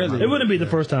past. To get Really? him out It of wouldn't be work.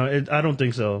 the first time. I don't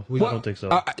think so. I don't think so.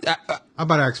 I'm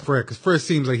about to ask Fred, because Fred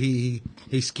seems like he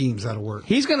schemes out of work.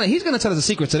 he's gonna tell us a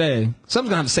secret today.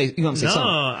 Something's gonna have to say. You're gonna say No, something.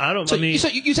 I don't. So I mean,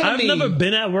 you telling I've me? never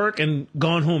been at work and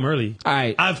gone home early. All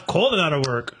right. I've called it out of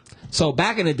work. So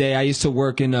back in the day, I used to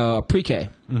work in pre-K,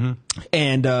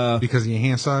 and Because of your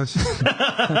hand size?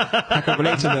 I could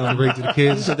relate to them. Relate to the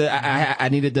kids? So I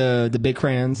needed the big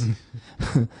crayons.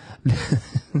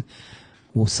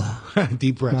 Woosah.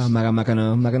 Deep breaths. I'm not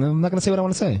gonna say what I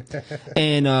want to say.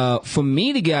 And for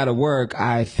me to get out of work,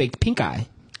 I faked pink eye.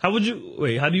 How do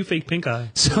you fake pink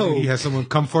eye? So You had someone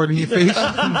come forward in your face?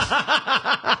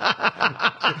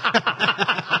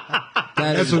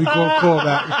 That's what we call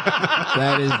callback.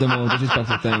 that is the most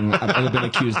disrespectful thing I've ever been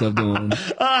accused of doing.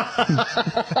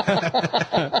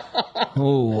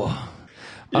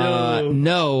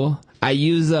 No, I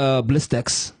use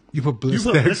Blistex. You put You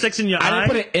put Blistex. Blistex in your I eye? didn't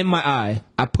put it in my eye.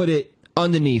 I put it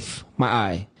underneath my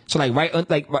eye. So like right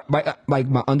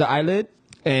my under eyelid,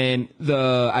 and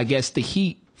I guess the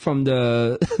heat from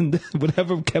the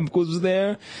whatever chemicals was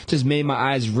there just made my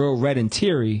eyes real red and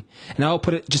teary. And I'll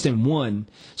put it just in one.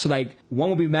 So like one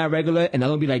will be mad regular and the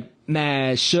other will be like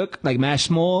mad shook, like mad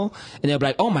small. And they'll be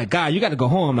like, oh my God, you got to go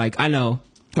home. Like, I know.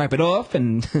 Wipe it off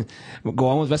and go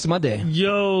on with the rest of my day.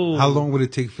 Yo. How long would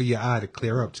it take for your eye to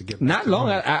clear up to get back Not to long,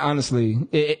 normal? I honestly.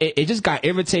 It just got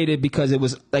irritated because it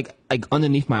was like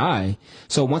underneath my eye.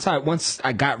 So once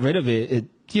I got rid of it,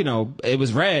 it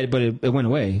was red, but it went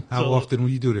away. How often will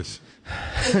you do this?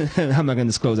 I'm not going to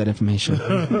disclose that information.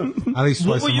 At least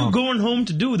What twice were a you month. going home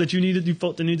to do that you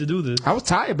felt the need to do this? I was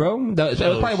tired, bro. It was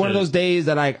probably one of those days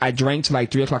that I drank till like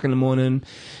 3:00 in the morning,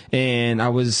 and I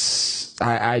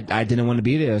didn't want to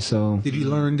be there. So Did you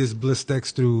learn this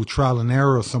Blistex through trial and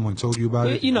error, or someone told you about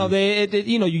it? you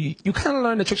kind of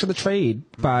learn the tricks of the trade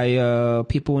by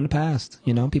people in the past.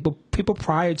 People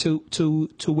prior to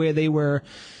where they were.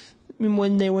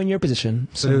 When they were in your position.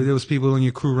 So there was people in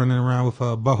your crew running around with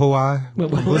a butthole eye?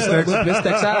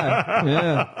 Blistex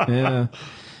eye.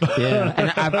 Yeah.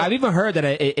 And I've even heard that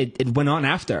it went on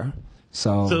after.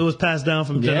 So it was passed down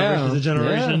from generation to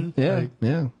generation. Yeah, Like,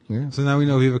 yeah. So now we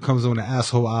know if he ever comes on the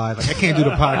asshole eye. Like, I can't do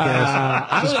the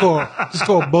podcast. just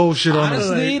call bullshit on us.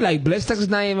 Honestly, like Blistex is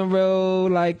not even real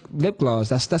like lip gloss.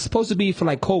 That's supposed to be for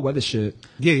like cold weather shit.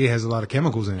 Yeah, it has a lot of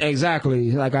chemicals in it.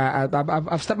 Exactly. Like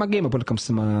I've stepped my game up when it comes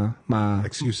to my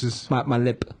Excuses. my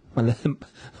lip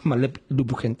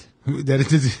lubricant.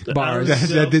 Bars.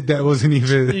 That wasn't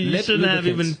even you shouldn't have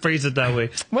even phrased it that way.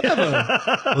 Whatever.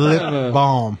 lip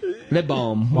balm. Lip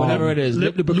balm. Whatever it is.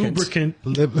 Lip lubricant.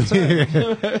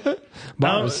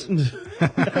 Bars.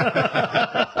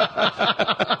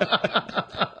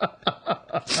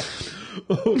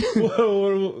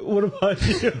 What about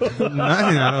you?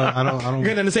 Nothing. I don't. You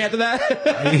got nothing to say after that?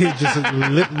 Just a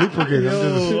lip lubricant.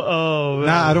 Man.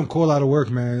 Nah, I don't call out of work,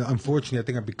 man. Unfortunately, I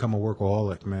think I've become a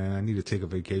workaholic, man. I need to take a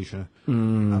vacation. I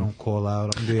don't call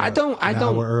out. I'm there I don't. an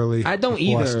hour early. I don't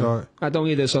before either. I don't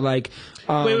either. So like,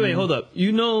 Wait, hold up.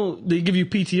 You know they give you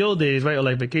PTO days, right, or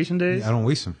like vacation days? I don't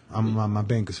waste them. My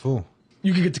bank is full.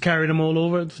 You can get to carry them all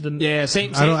over. For the, yeah,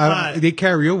 same. I don't. They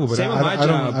carry over, but Same with my I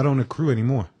job. don't accrue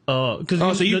anymore.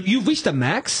 Because so you've reached the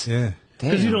max? Yeah.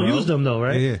 because you don't bro. use them though,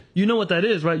 right? Yeah. You know what that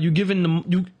is, right? You're giving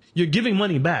them you're giving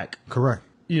money back. Correct.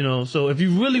 You know, so if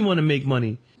you really want to make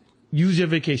money, use your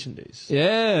vacation days.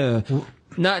 Yeah.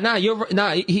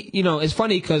 You know, it's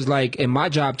funny because like in my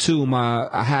job too,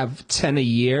 I have 10 a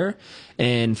year,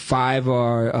 and 5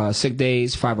 are sick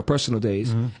days, 5 are personal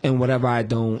days, and whatever I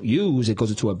don't use, it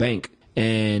goes into a bank.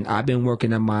 And I've been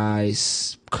working at my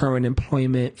current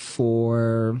employment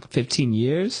for 15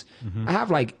 years. I have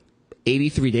like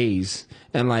 83 days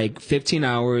and like 15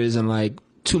 hours and like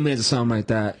 2 minutes or something like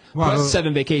that. Wow, Plus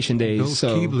 7 vacation days. Those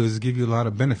so Keeblers give you a lot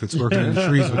of benefits working in the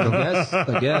trees with them.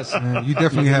 I guess. Man, you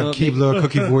definitely have Keebler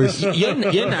cookie voice. You're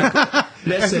not.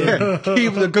 Listen.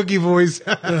 Keebler cookie voice.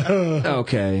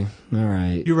 Okay. All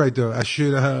right. You're right though. I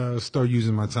should start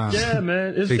using my time. Yeah,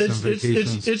 man.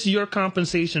 It's your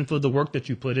compensation for the work that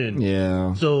you put in.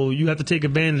 Yeah. So you have to take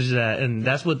advantage of that, and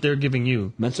that's what they're giving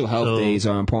you. Mental health days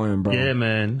are important, bro. Yeah,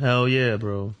 man. Hell yeah,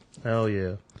 bro. Hell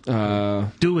yeah.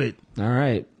 Do it. All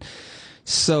right.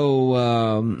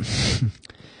 So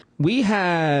we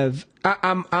have.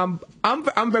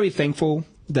 I'm very thankful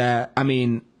that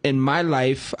in my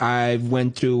life I've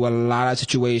went through a lot of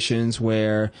situations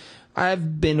where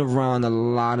I've been around a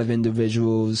lot of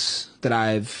individuals that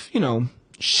I've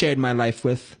shared my life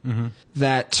with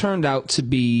that turned out to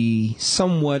be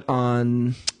somewhat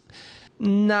not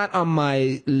on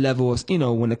my level,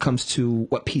 when it comes to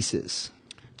what peace is.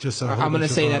 I'm going to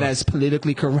say that as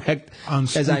politically correct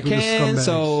as I can.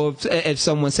 So if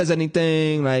someone says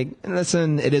anything, like,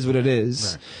 listen, it is what it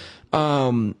is.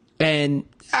 Right. And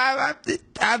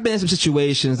I've been in some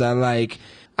situations that like,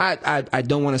 I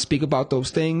don't want to speak about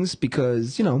those things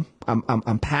because,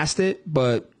 I'm past it.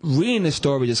 But reading the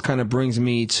story just kind of brings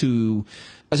me to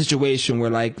a situation where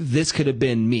like, this could have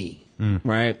been me.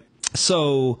 Right.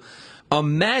 So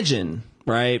imagine,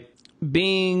 right,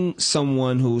 being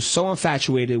someone who's so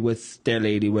infatuated with their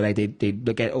lady where like they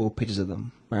look at old pictures of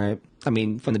them, right? From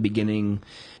the beginning,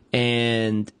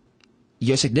 and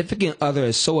your significant other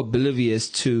is so oblivious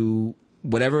to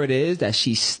whatever it is that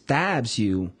she stabs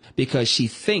you because she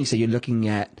thinks that you're looking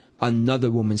at another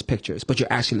woman's pictures, but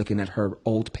you're actually looking at her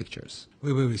old pictures.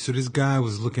 Wait. So this guy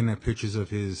was looking at pictures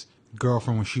of his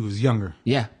girlfriend when she was younger.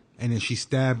 Yeah. And then she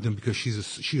stabbed him because she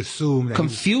assumed that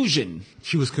confusion.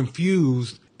 She was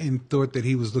confused and thought that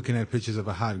he was looking at pictures of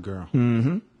a hot girl.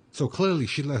 Mm-hmm. So clearly,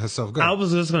 she let herself go. I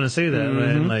was just going to say that,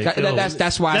 man. Like,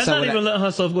 that's why. That's not even letting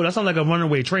herself go. That sounds like a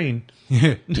runaway train.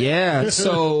 Yeah.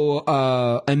 So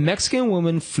a Mexican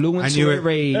woman flew into a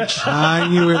rage. I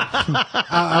knew it.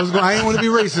 I didn't want to be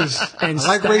racist. And I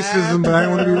like racism, but I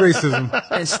didn't want to be racism.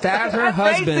 And stabbed her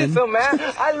husband. Racism, man.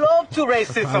 I love to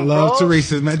racism. I love to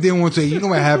racism. I didn't want to. You know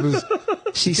what happens?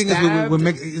 She stabbed.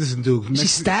 Listen, dude. She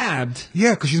stabbed.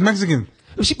 Yeah, because she's Mexican.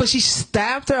 But she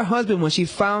stabbed her husband when she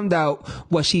found out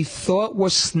what she thought were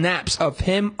snaps of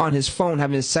him on his phone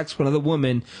having sex with another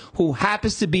woman who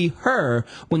happens to be her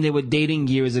when they were dating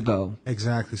years ago.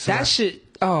 Exactly. So that shit.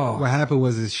 Oh. What happened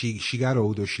was she got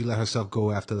older. She let herself go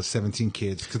after the 17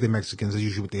 kids because they're Mexicans. That's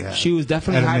usually what they have. She was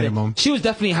definitely hiding. She was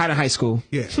definitely hiding in high school.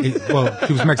 Yeah. She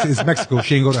was Mexican. It's Mexico.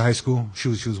 She didn't go to high school. She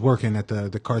was working at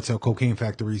the cartel cocaine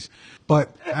factories.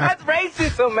 But that's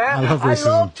racism, man. I love racism.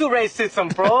 I love to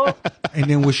racism, bro. And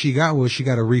then what she got was she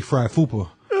got a refried fupa.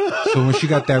 So when she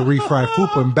got that refried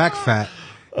fupa and back fat,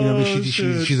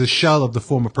 she's a shell of the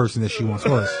former person that she once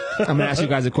was. I'm gonna ask you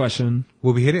guys a question.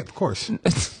 Will we hit it? Of course.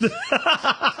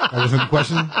 That wasn't the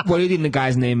question. What do you think the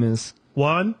guy's name is?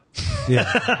 Juan?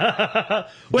 Yeah.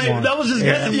 Wait, Juan. that was just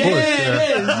Yeah, guessing. of course,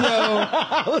 it is,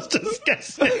 I was just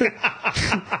guessing.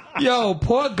 yo,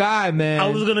 poor guy, man. I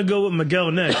was gonna go with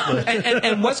Miguel next, but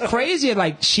and what's crazy,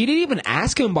 like, she didn't even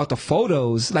ask him about the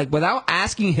photos. Like, without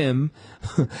asking him,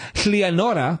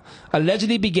 Leonora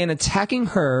allegedly began attacking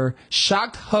her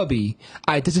shocked hubby,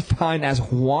 identified as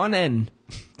Juan N.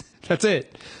 That's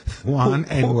it. Juan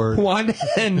N-word. Juan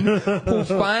N, who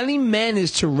finally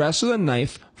managed to wrestle the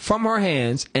knife from her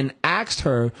hands and asked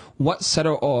her what set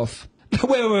her off.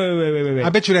 Wait. I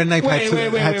bet you that knife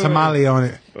had tamale on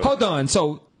it. Hold on.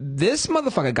 So this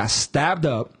motherfucker got stabbed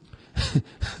up.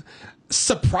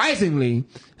 Surprisingly,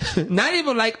 not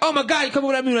even like, oh my God, you come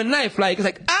at me with a knife. Like, it's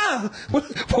like,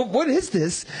 what is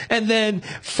this? And then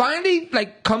finally,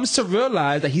 like, comes to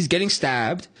realize that he's getting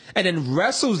stabbed and then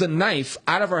wrestles the knife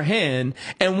out of her hand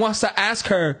and wants to ask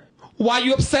her, why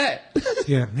you upset?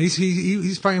 Yeah,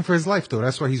 he's fighting for his life though.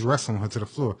 That's why he's wrestling her to the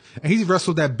floor. And he's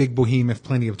wrestled that big behemoth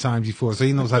plenty of times before, so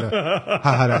he knows how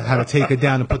to take her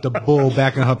down and put the bull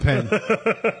back in her pen.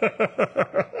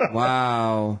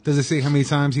 Wow. Does it say how many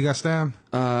times he got stabbed?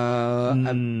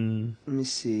 Let me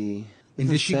see. And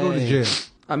did she go to jail?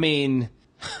 I mean,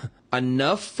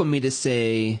 enough for me to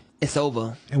say it's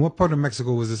over. And what part of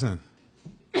Mexico was this in?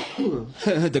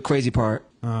 The crazy part.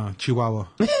 Chihuahua.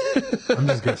 I'm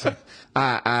just guessing.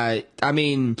 I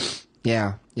mean,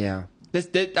 yeah. This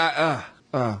yeah.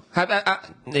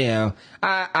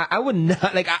 I would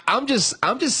not like. I'm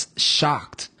just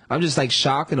shocked. I'm just like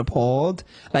shocked and appalled.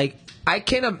 Like I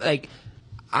can't like.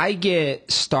 I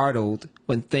get startled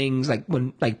when things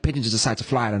when pigeons just decide to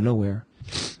fly out of nowhere.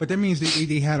 But that means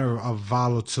they had a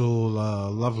volatile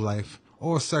love life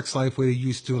or sex life where they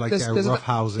used to like that rough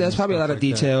housing. There's probably a lot of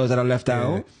details that are left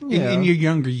out. Yeah. In your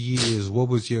younger years, what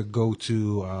was your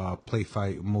go-to play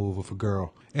fight move with a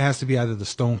girl? It has to be either the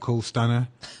Stone Cold Stunner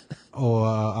or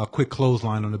a quick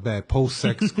clothesline on the bed.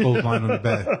 Post-sex clothesline on the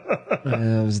bed.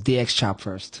 It was DX chop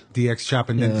first. DX chop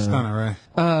and then the stunner, right?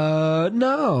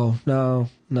 No.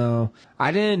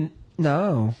 I didn't.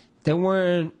 No, there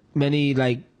weren't many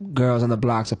like girls on the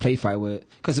block to play fight with.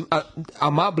 Because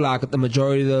on my block, the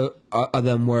majority of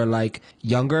them were like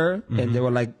younger, and they were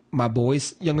like my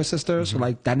boy's younger sisters. So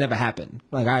like that never happened.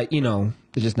 Like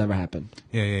it just never happened.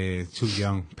 Yeah. Too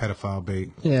young, pedophile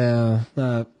bait. Yeah,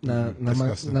 not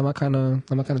my kind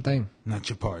of thing. Not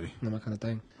your party. Not my kind of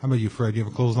thing. How about you, Fred? You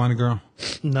have a clothesline girl?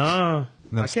 no.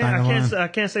 Never I Steiner line?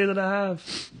 can't say that I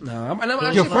have. No,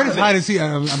 I'm Yo, Fred is hiding. See,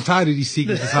 I'm tired of these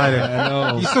secrets. He's hiding. I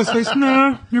know. He's so space.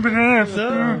 No, you've been half.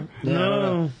 No.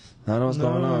 I don't know what's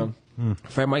going on.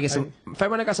 Fred might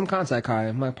got some contact, Kai.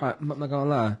 I'm not gonna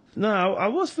lie. No, I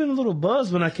was feeling a little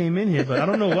buzzed when I came in here, but I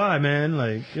don't know why, man.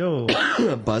 Like, yo,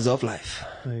 Buzz off life.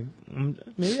 like,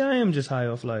 maybe I am just high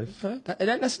off life.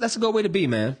 That's a good way to be,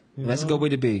 man. That's a good way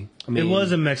to be. I mean, It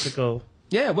was in Mexico.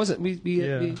 Yeah, it wasn't. We We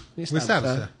established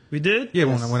established that. that. We did? Yeah,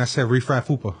 when I said refried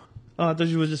fupa. Oh, I thought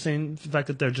you were just saying the fact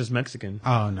that they're just Mexican.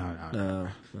 Oh, no. No.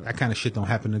 That kind of shit don't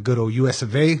happen in the good old US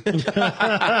of A.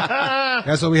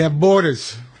 That's why we have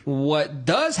borders. What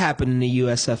does happen in the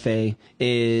USFA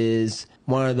is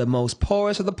one of the most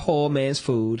poorest of the poor man's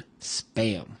food,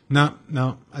 Spam.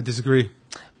 No, I disagree.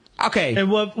 Okay.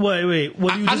 And wait, what do you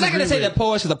I'm not disagree gonna say the with?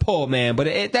 poorest of the poor man, but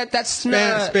that's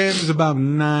not. Spam is about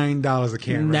 $9 a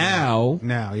can. Now.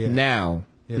 Now, yeah.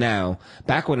 Now.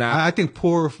 Back when I think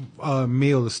poor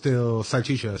meal is still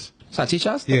salchichas.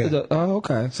 Salchichas? Yeah. Oh,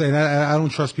 okay. Saying I don't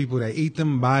trust people that eat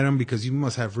them, buy them, because you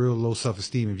must have real low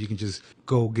self-esteem if you can just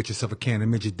go get yourself a can of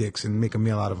midget dicks and make a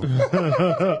meal out of them.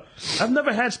 I've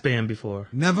never had Spam before.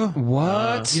 Never?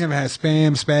 What? You never had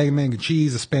Spam, spag, mac and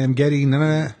cheese, or Spaghetti, none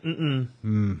of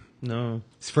that? No.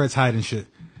 It's Fred's hiding shit.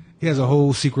 He has a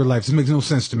whole secret life. This makes no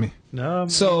sense to me. No.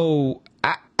 So,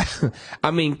 I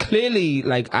mean, clearly,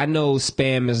 like, I know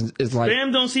Spam is like.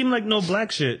 Spam don't seem like no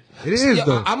black shit. It is,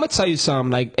 though. I'm gonna tell you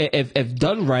something. Like, if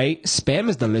done right, Spam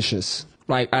is delicious.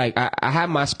 Like, I have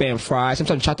my Spam fried,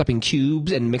 sometimes chopped up in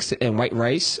cubes and mixed it in white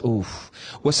rice. Oof.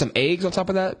 With some eggs on top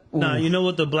of that. Ooh. Nah, you know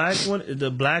what the black one?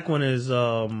 The black one is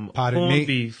Potted corned meat?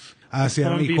 beef. I see. I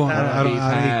don't Corned eat beef corn. I don't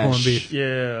hash. eat corned beef.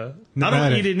 Yeah. Never I had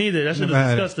don't it. eat it neither. That shit is Never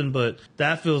had it. disgusting, but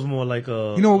that feels more like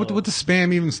a. You know what the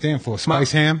Spam even stand for?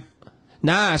 Spice ham?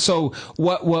 Nah, so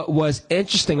what was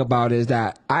interesting about it is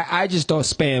that I just thought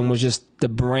Spam was just the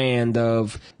brand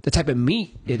of the type of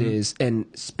meat it is.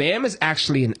 And Spam is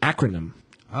actually an acronym.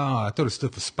 Oh, I thought it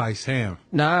stood for spice ham.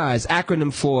 Nah, it's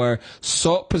acronym for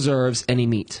salt preserves any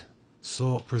meat.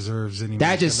 Salt preserves any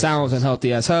That meat. just sounds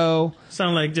unhealthy as hell.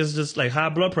 Sound like just like high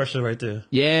blood pressure right there.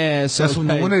 Yeah, so That's when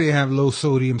no like, wonder they have low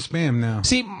sodium Spam now.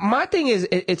 see, my thing is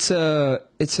it's a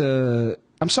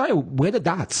I'm sorry, where the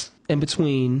dots in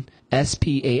between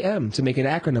SPAM to make an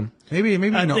acronym. Maybe I in the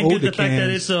think it's older the fact that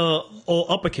cans. it's all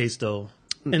uppercase though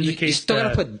You indicates still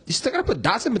that. gotta put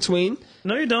dots in between.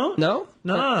 No, you don't. No,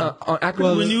 Nah. on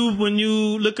acronyms. When you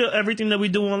look at everything that we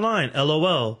do online,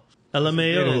 LOL, Yeah, there's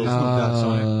LMAO. no dots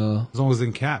on it. As long as it's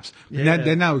in caps. And Yeah.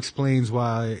 that now explains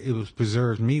why it was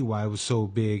preserved meat, why it was so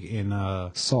big in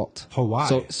Salt,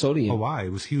 Hawaii. sodium. Hawaii.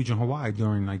 It was huge in Hawaii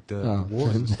during like the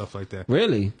wars and stuff like that.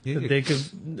 Really? Yeah. They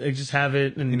just have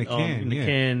it in a can, in the yeah.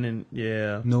 can, and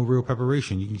yeah. No real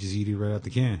preparation. You can just eat it right out the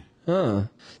can. Huh.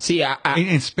 See,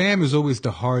 And Spam is always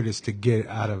the hardest to get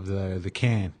out of the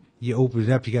can. You open it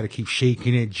up, you got to keep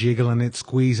shaking it, jiggling it,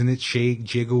 squeezing it, shake,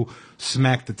 jiggle,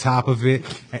 smack the top of it,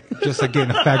 just like getting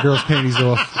a fat girl's panties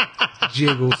off.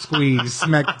 Jiggle, squeeze,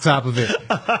 smack the top of it,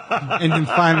 and then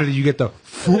finally you get the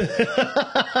whoop,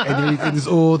 and then it's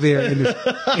all there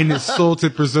in this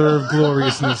salted, preserved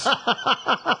gloriousness.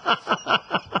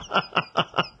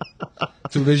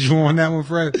 So visual on that one,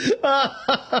 Fred.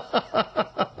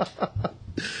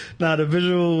 Nah, the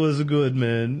visual was good,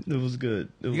 man. It was good.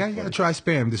 It was You gotta try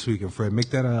Spam this weekend, Fred. Make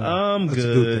that I'm that's a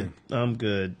good. good thing. I'm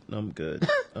good. I'm good.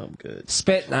 I'm good.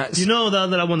 spit. You know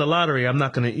that I won the lottery. I'm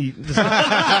not gonna eat. This.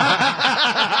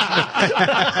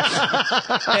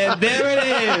 And there it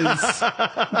is.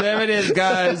 There it is,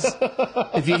 guys.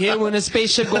 If you hear when a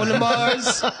spaceship going to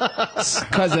Mars, it's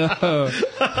because of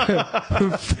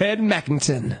Fred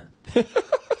Mackington.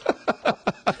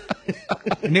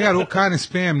 And they got all kind of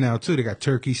Spam now too. They got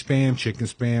turkey Spam, chicken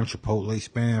Spam, Chipotle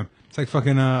Spam. It's like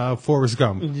fucking Forrest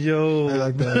Gump. Yo.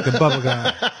 Like the bubble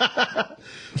guy.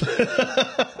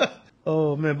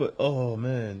 Oh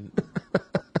man.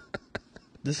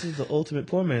 This is the ultimate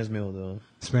poor man's meal, though.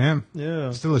 Spam. Yeah.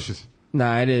 It's delicious.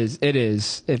 Nah, it is. It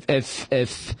is.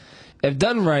 If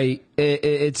done right,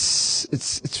 it's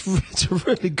a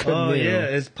really good Oh meal. yeah,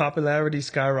 its popularity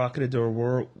skyrocketed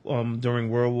during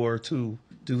World War II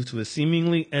due to a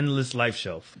seemingly endless life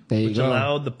shelf, There you which go.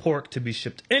 allowed the pork to be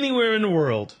shipped anywhere in the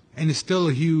world. And it's still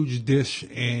a huge dish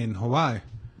in Hawaii.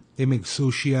 They make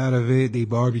sushi out of it. They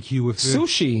barbecue with it.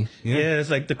 Sushi. Yeah,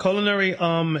 it's like the culinary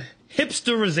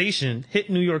hipsterization hit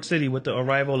New York City with the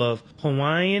arrival of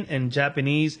Hawaiian and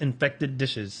Japanese infected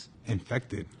dishes.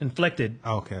 Infected. Inflected,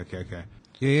 Oh, okay.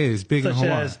 Yeah, it's big in such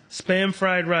Hawaii. as spam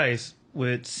fried rice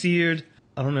with seared,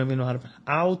 I don't even know how to,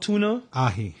 ao tuna,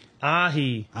 Ahi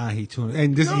tuna.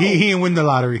 And this he didn't win the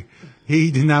lottery. He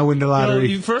did not win the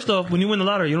lottery. First off, when you win the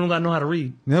lottery, you don't gotta know how to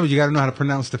read. No, but you got to know how to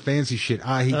pronounce the fancy shit.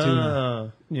 Ahi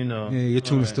tuna. You know. Yeah, your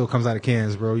tuna still comes out of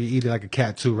cans, bro. You eat it like a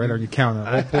cat too, right on your counter.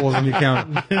 All paws on your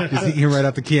counter. Just eating right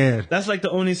out the can. That's like the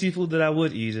only seafood that I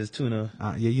would eat is tuna.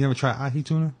 Yeah, you never try ahi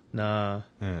tuna? Nah,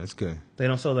 Yeah, it's good. they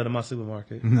don't sell that in my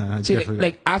supermarket. Nah, See, definitely.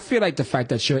 like I feel like the fact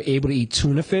that you're able to eat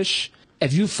tuna fish,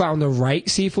 if you found the right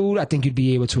seafood, I think you'd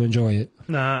be able to enjoy it.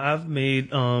 Nah, I've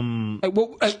made Like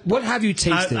what have you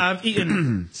tasted? I've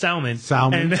eaten salmon.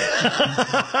 Salmon.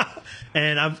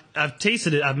 And I've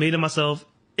tasted it. I've made it myself.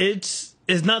 It's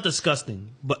not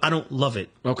disgusting, but I don't love it.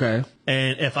 Okay.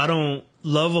 And if I don't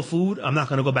love a food, I'm not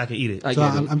gonna go back and eat it. I So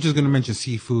get it. I'm just gonna mention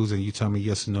seafoods, and you tell me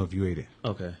yes or no if you ate it.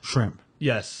 Okay. Shrimp,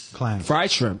 Yes. clams, Fried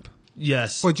shrimp.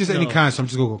 Yes. well, just No. any kind. So I'm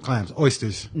just gonna go clams,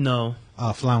 oysters, No.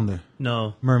 flounder,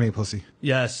 No. mermaid pussy.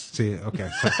 Yes. See it? Okay,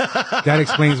 so that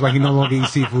explains why he no longer eats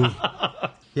seafood.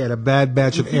 He had a bad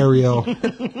batch of Ariel,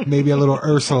 maybe a little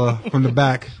Ursula from the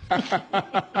back,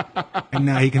 and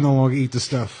now he can no longer eat the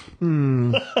stuff. I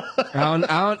don't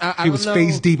He was know.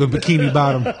 face deep in Bikini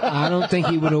Bottom, I don't think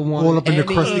he would have wanted all up in the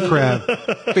any- Krusty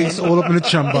Krab, face all up in the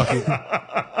chum bucket.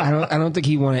 I don't think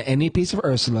he wanted any piece of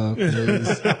Ursula.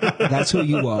 'Cause that's who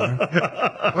you are.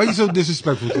 Why are you so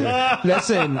disrespectful today?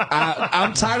 Listen,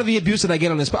 I'm tired of the abuse that I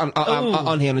get on this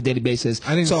on here on a daily basis.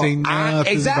 I didn't say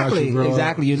nothing exactly, about you, bro.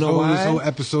 exactly. You know This why? whole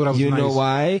episode, I was you know nice.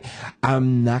 why?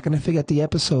 I'm not gonna forget the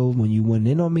episode when you went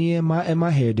in on me and my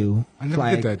hairdo. I never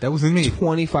like did that. That wasn't me.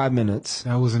 25 minutes.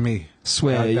 That wasn't me.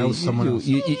 Swear, that was someone else.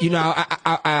 You know,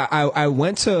 I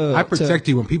went to. I protect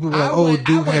you when people were like, I "Oh, went-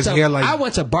 dude I went has to- hair like." I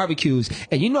went to barbecues,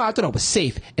 and you know, I thought I was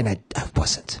safe, and I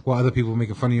wasn't. While other people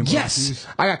making fun of you. in Yes, barbecues?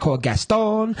 I got called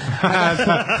Gaston.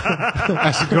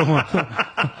 That's a good one.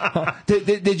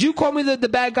 Did you call me the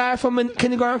bad guy from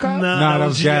Kindergarten Cop? Nah, that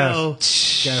was Gas.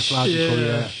 Gio. Gas logical,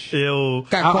 yeah. Ew.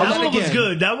 Got That called one that was again.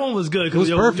 good. That one was good. It was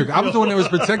perfect. I was the one that was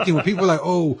protecting when people were like,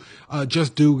 "Oh,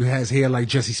 Just Duke has hair like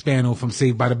Jesse Spano from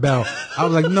Saved by the Bell." I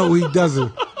was like, "No, he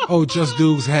doesn't." Oh, Just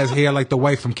Duke has hair like the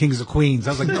wife from Kings of Queens.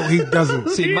 I was like, "No, he doesn't."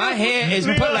 See, my hair is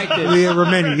put like this. Leah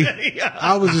Remini.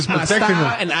 I was just My protecting style,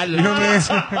 him. and I You know what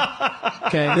I mean?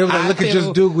 Okay. They were like, "Look at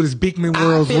Just Duke with his Beekman I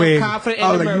World feel wig." confident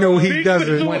I was in like, the "No, mirror. he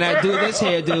doesn't." When I do this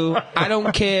hairdo, I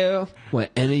don't care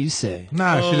Whatever you say.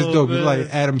 Nah, shit is dope. You man. like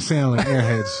Adam Sandler,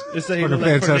 Airheads. It's like, Fucking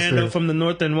like fantastic. Fernando from the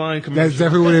North End Wine commercial. That's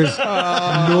definitely what it is.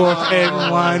 North End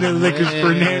Wine and Liquors,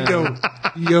 Fernando.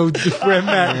 Yo, Fred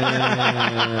Mack.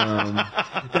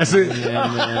 That's it.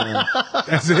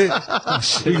 That's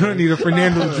it. You're gonna need a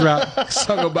Fernando drop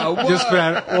Talk about what? just for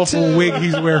that awful wig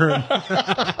he's wearing.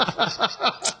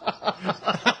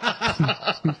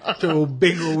 Your old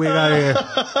bingo wig out here.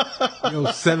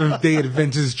 Yo, Seventh Day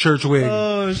Adventist church wig.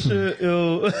 Oh shit,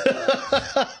 yo.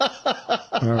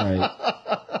 All right.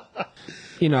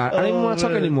 You know, I don't even want to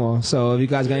talk anymore. So if you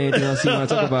guys got anything else you want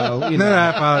to talk about, you know. No, I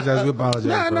apologize. We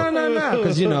apologize. bro. No.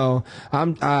 Because you know,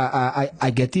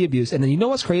 I get the abuse, and then you know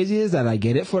what's crazy is that I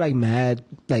get it for like mad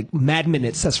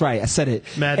minutes. That's right, I said it.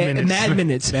 Mad minutes. Mad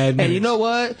minutes. Mad And minutes. you know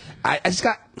what?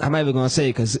 I'm not even gonna say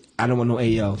it because I don't want no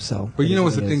AO. So. But you know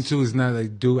what's the it thing is. too is not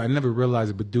like Duke. I never realized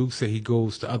it, but Duke said he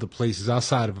goes to other places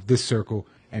outside of this circle,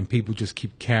 and people just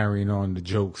keep carrying on the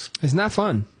jokes. It's not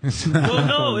fun. Well,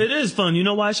 no, it is fun. You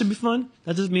know why it should be fun?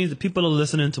 That just means that people are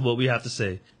listening to what we have to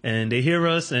say. And they hear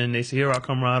us, and they hear our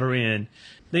camaraderie, and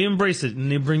they embrace it, and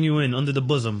they bring you in under the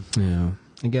bosom. Yeah,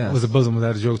 I guess. Was the bosom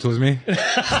without a joke towards me?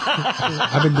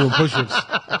 I've been doing push-ups.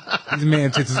 These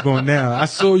man tits is going down. I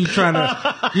saw you try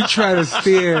to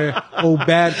steer old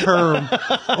bad perm,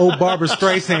 old Barbara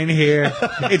Streisand hair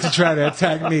into try to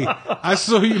attack me. I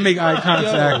saw you make eye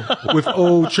contact with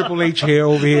old Triple H hair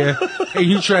over here, and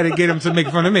you try to get him to make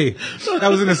fun of me. That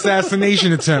was an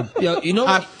assassination attempt. Yo, you know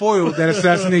I what? foiled that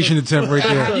assassination attempt right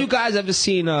Have there. you guys ever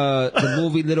seen the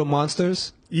movie Little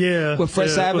Monsters Yeah. with Fred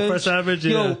Savage? With Fred Savage,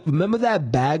 yeah. Yo, remember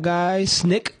that bad guy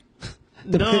Snick?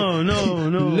 No.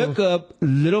 Look up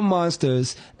Little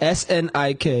Monsters,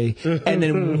 SNIK, and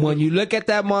then when you look at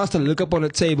that monster, look up on the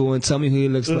table and tell me who he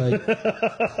looks like.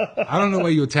 I don't know why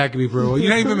you attacking me, bro. You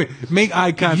not even make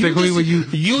eye contact with me when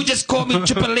You just called me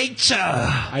Triple H.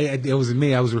 It wasn't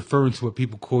me. I was referring to what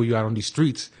people call you out on these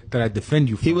streets that I defend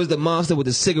you from. He was the monster with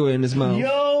the cigarette in his mouth.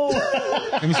 Yo!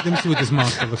 Let me see what this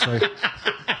monster looks like.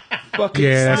 Fucking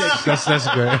Yeah, Snick. that's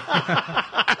good.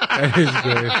 That is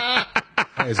good.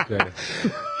 That is good.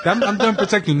 I'm done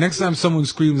protecting you. Next time someone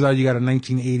screams out you got a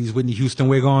 1980s Whitney Houston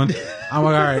wig on, I'm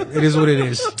like, all right, it is what it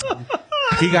is.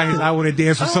 He got his I Want to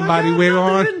Dance with Somebody wig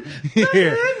on.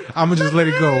 Yeah, I'm going to just let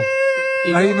it go.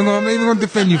 I'm not even gonna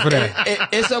defend you for that.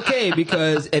 It's okay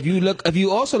because if you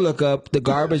also look up the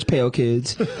Garbage Pail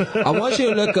Kids, I want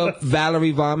you to look up Valerie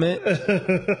Vomit,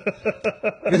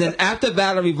 and then after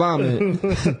Valerie Vomit,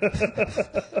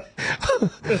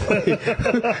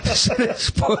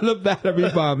 spoiler Valerie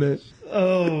Vomit.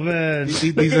 Oh, man.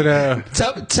 These are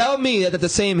the Tell me that the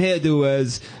same hairdo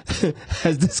as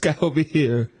this guy over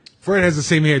here. Fred has the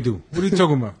same hairdo. What are you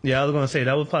talking about? Yeah, I was going to say,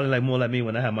 that was probably like more like me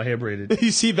when I had my hair braided. You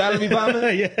see Valerie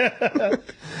Vomit? Yeah.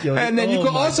 Yo, And then you oh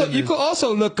could my also goodness.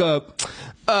 look up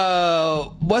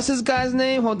what's this guy's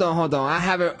name? Hold on. I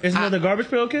have it. Isn't that the Garbage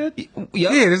Pail Kid? Yep.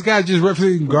 Yeah, this guy's just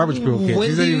representing Garbage Pail Kids.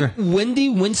 He's not even. Wendy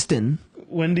Winston.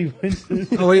 Wendy Winston.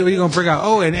 Oh, what are you gonna bring out?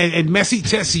 Oh, and Messy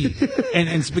Tessie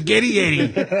and Spaghetti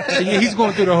Eddie. Yeah, he's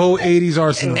going through the whole '80s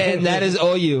arsenal. And that is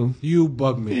all you. You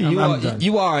bug me. I'm done.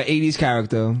 You are an 80s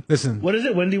character. Listen, What is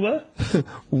it? Wendy what?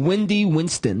 Wendy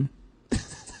Winston.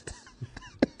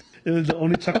 It was the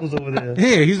only chuckles over there.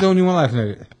 yeah, he's the only one laughing at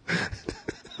it.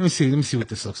 Let me see what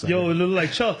this looks like. Yo, it looked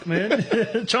like Chuck, man.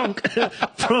 Chunk.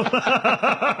 From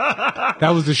That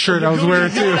was the shirt I was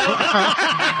wearing too.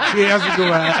 Yeah, that's a good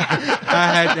one.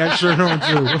 I had that shirt on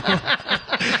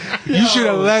too. You should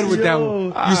have led with that one.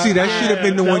 You see, that should have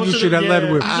been the one you should have led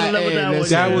with.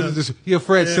 That was just. Yeah,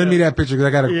 Fred, send me that picture because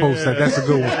I got to post that. That's a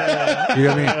good one. You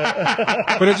know what I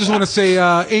mean? But I just want to say,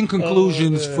 in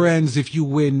conclusions, friends, if you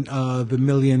win the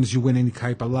millions, you win any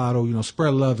type of lotto,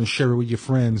 spread love and share it with your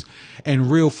friends.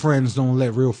 And real friends don't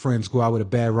let real friends go out with a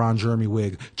bad Ron Jeremy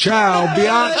wig. Ciao,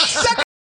 biatch.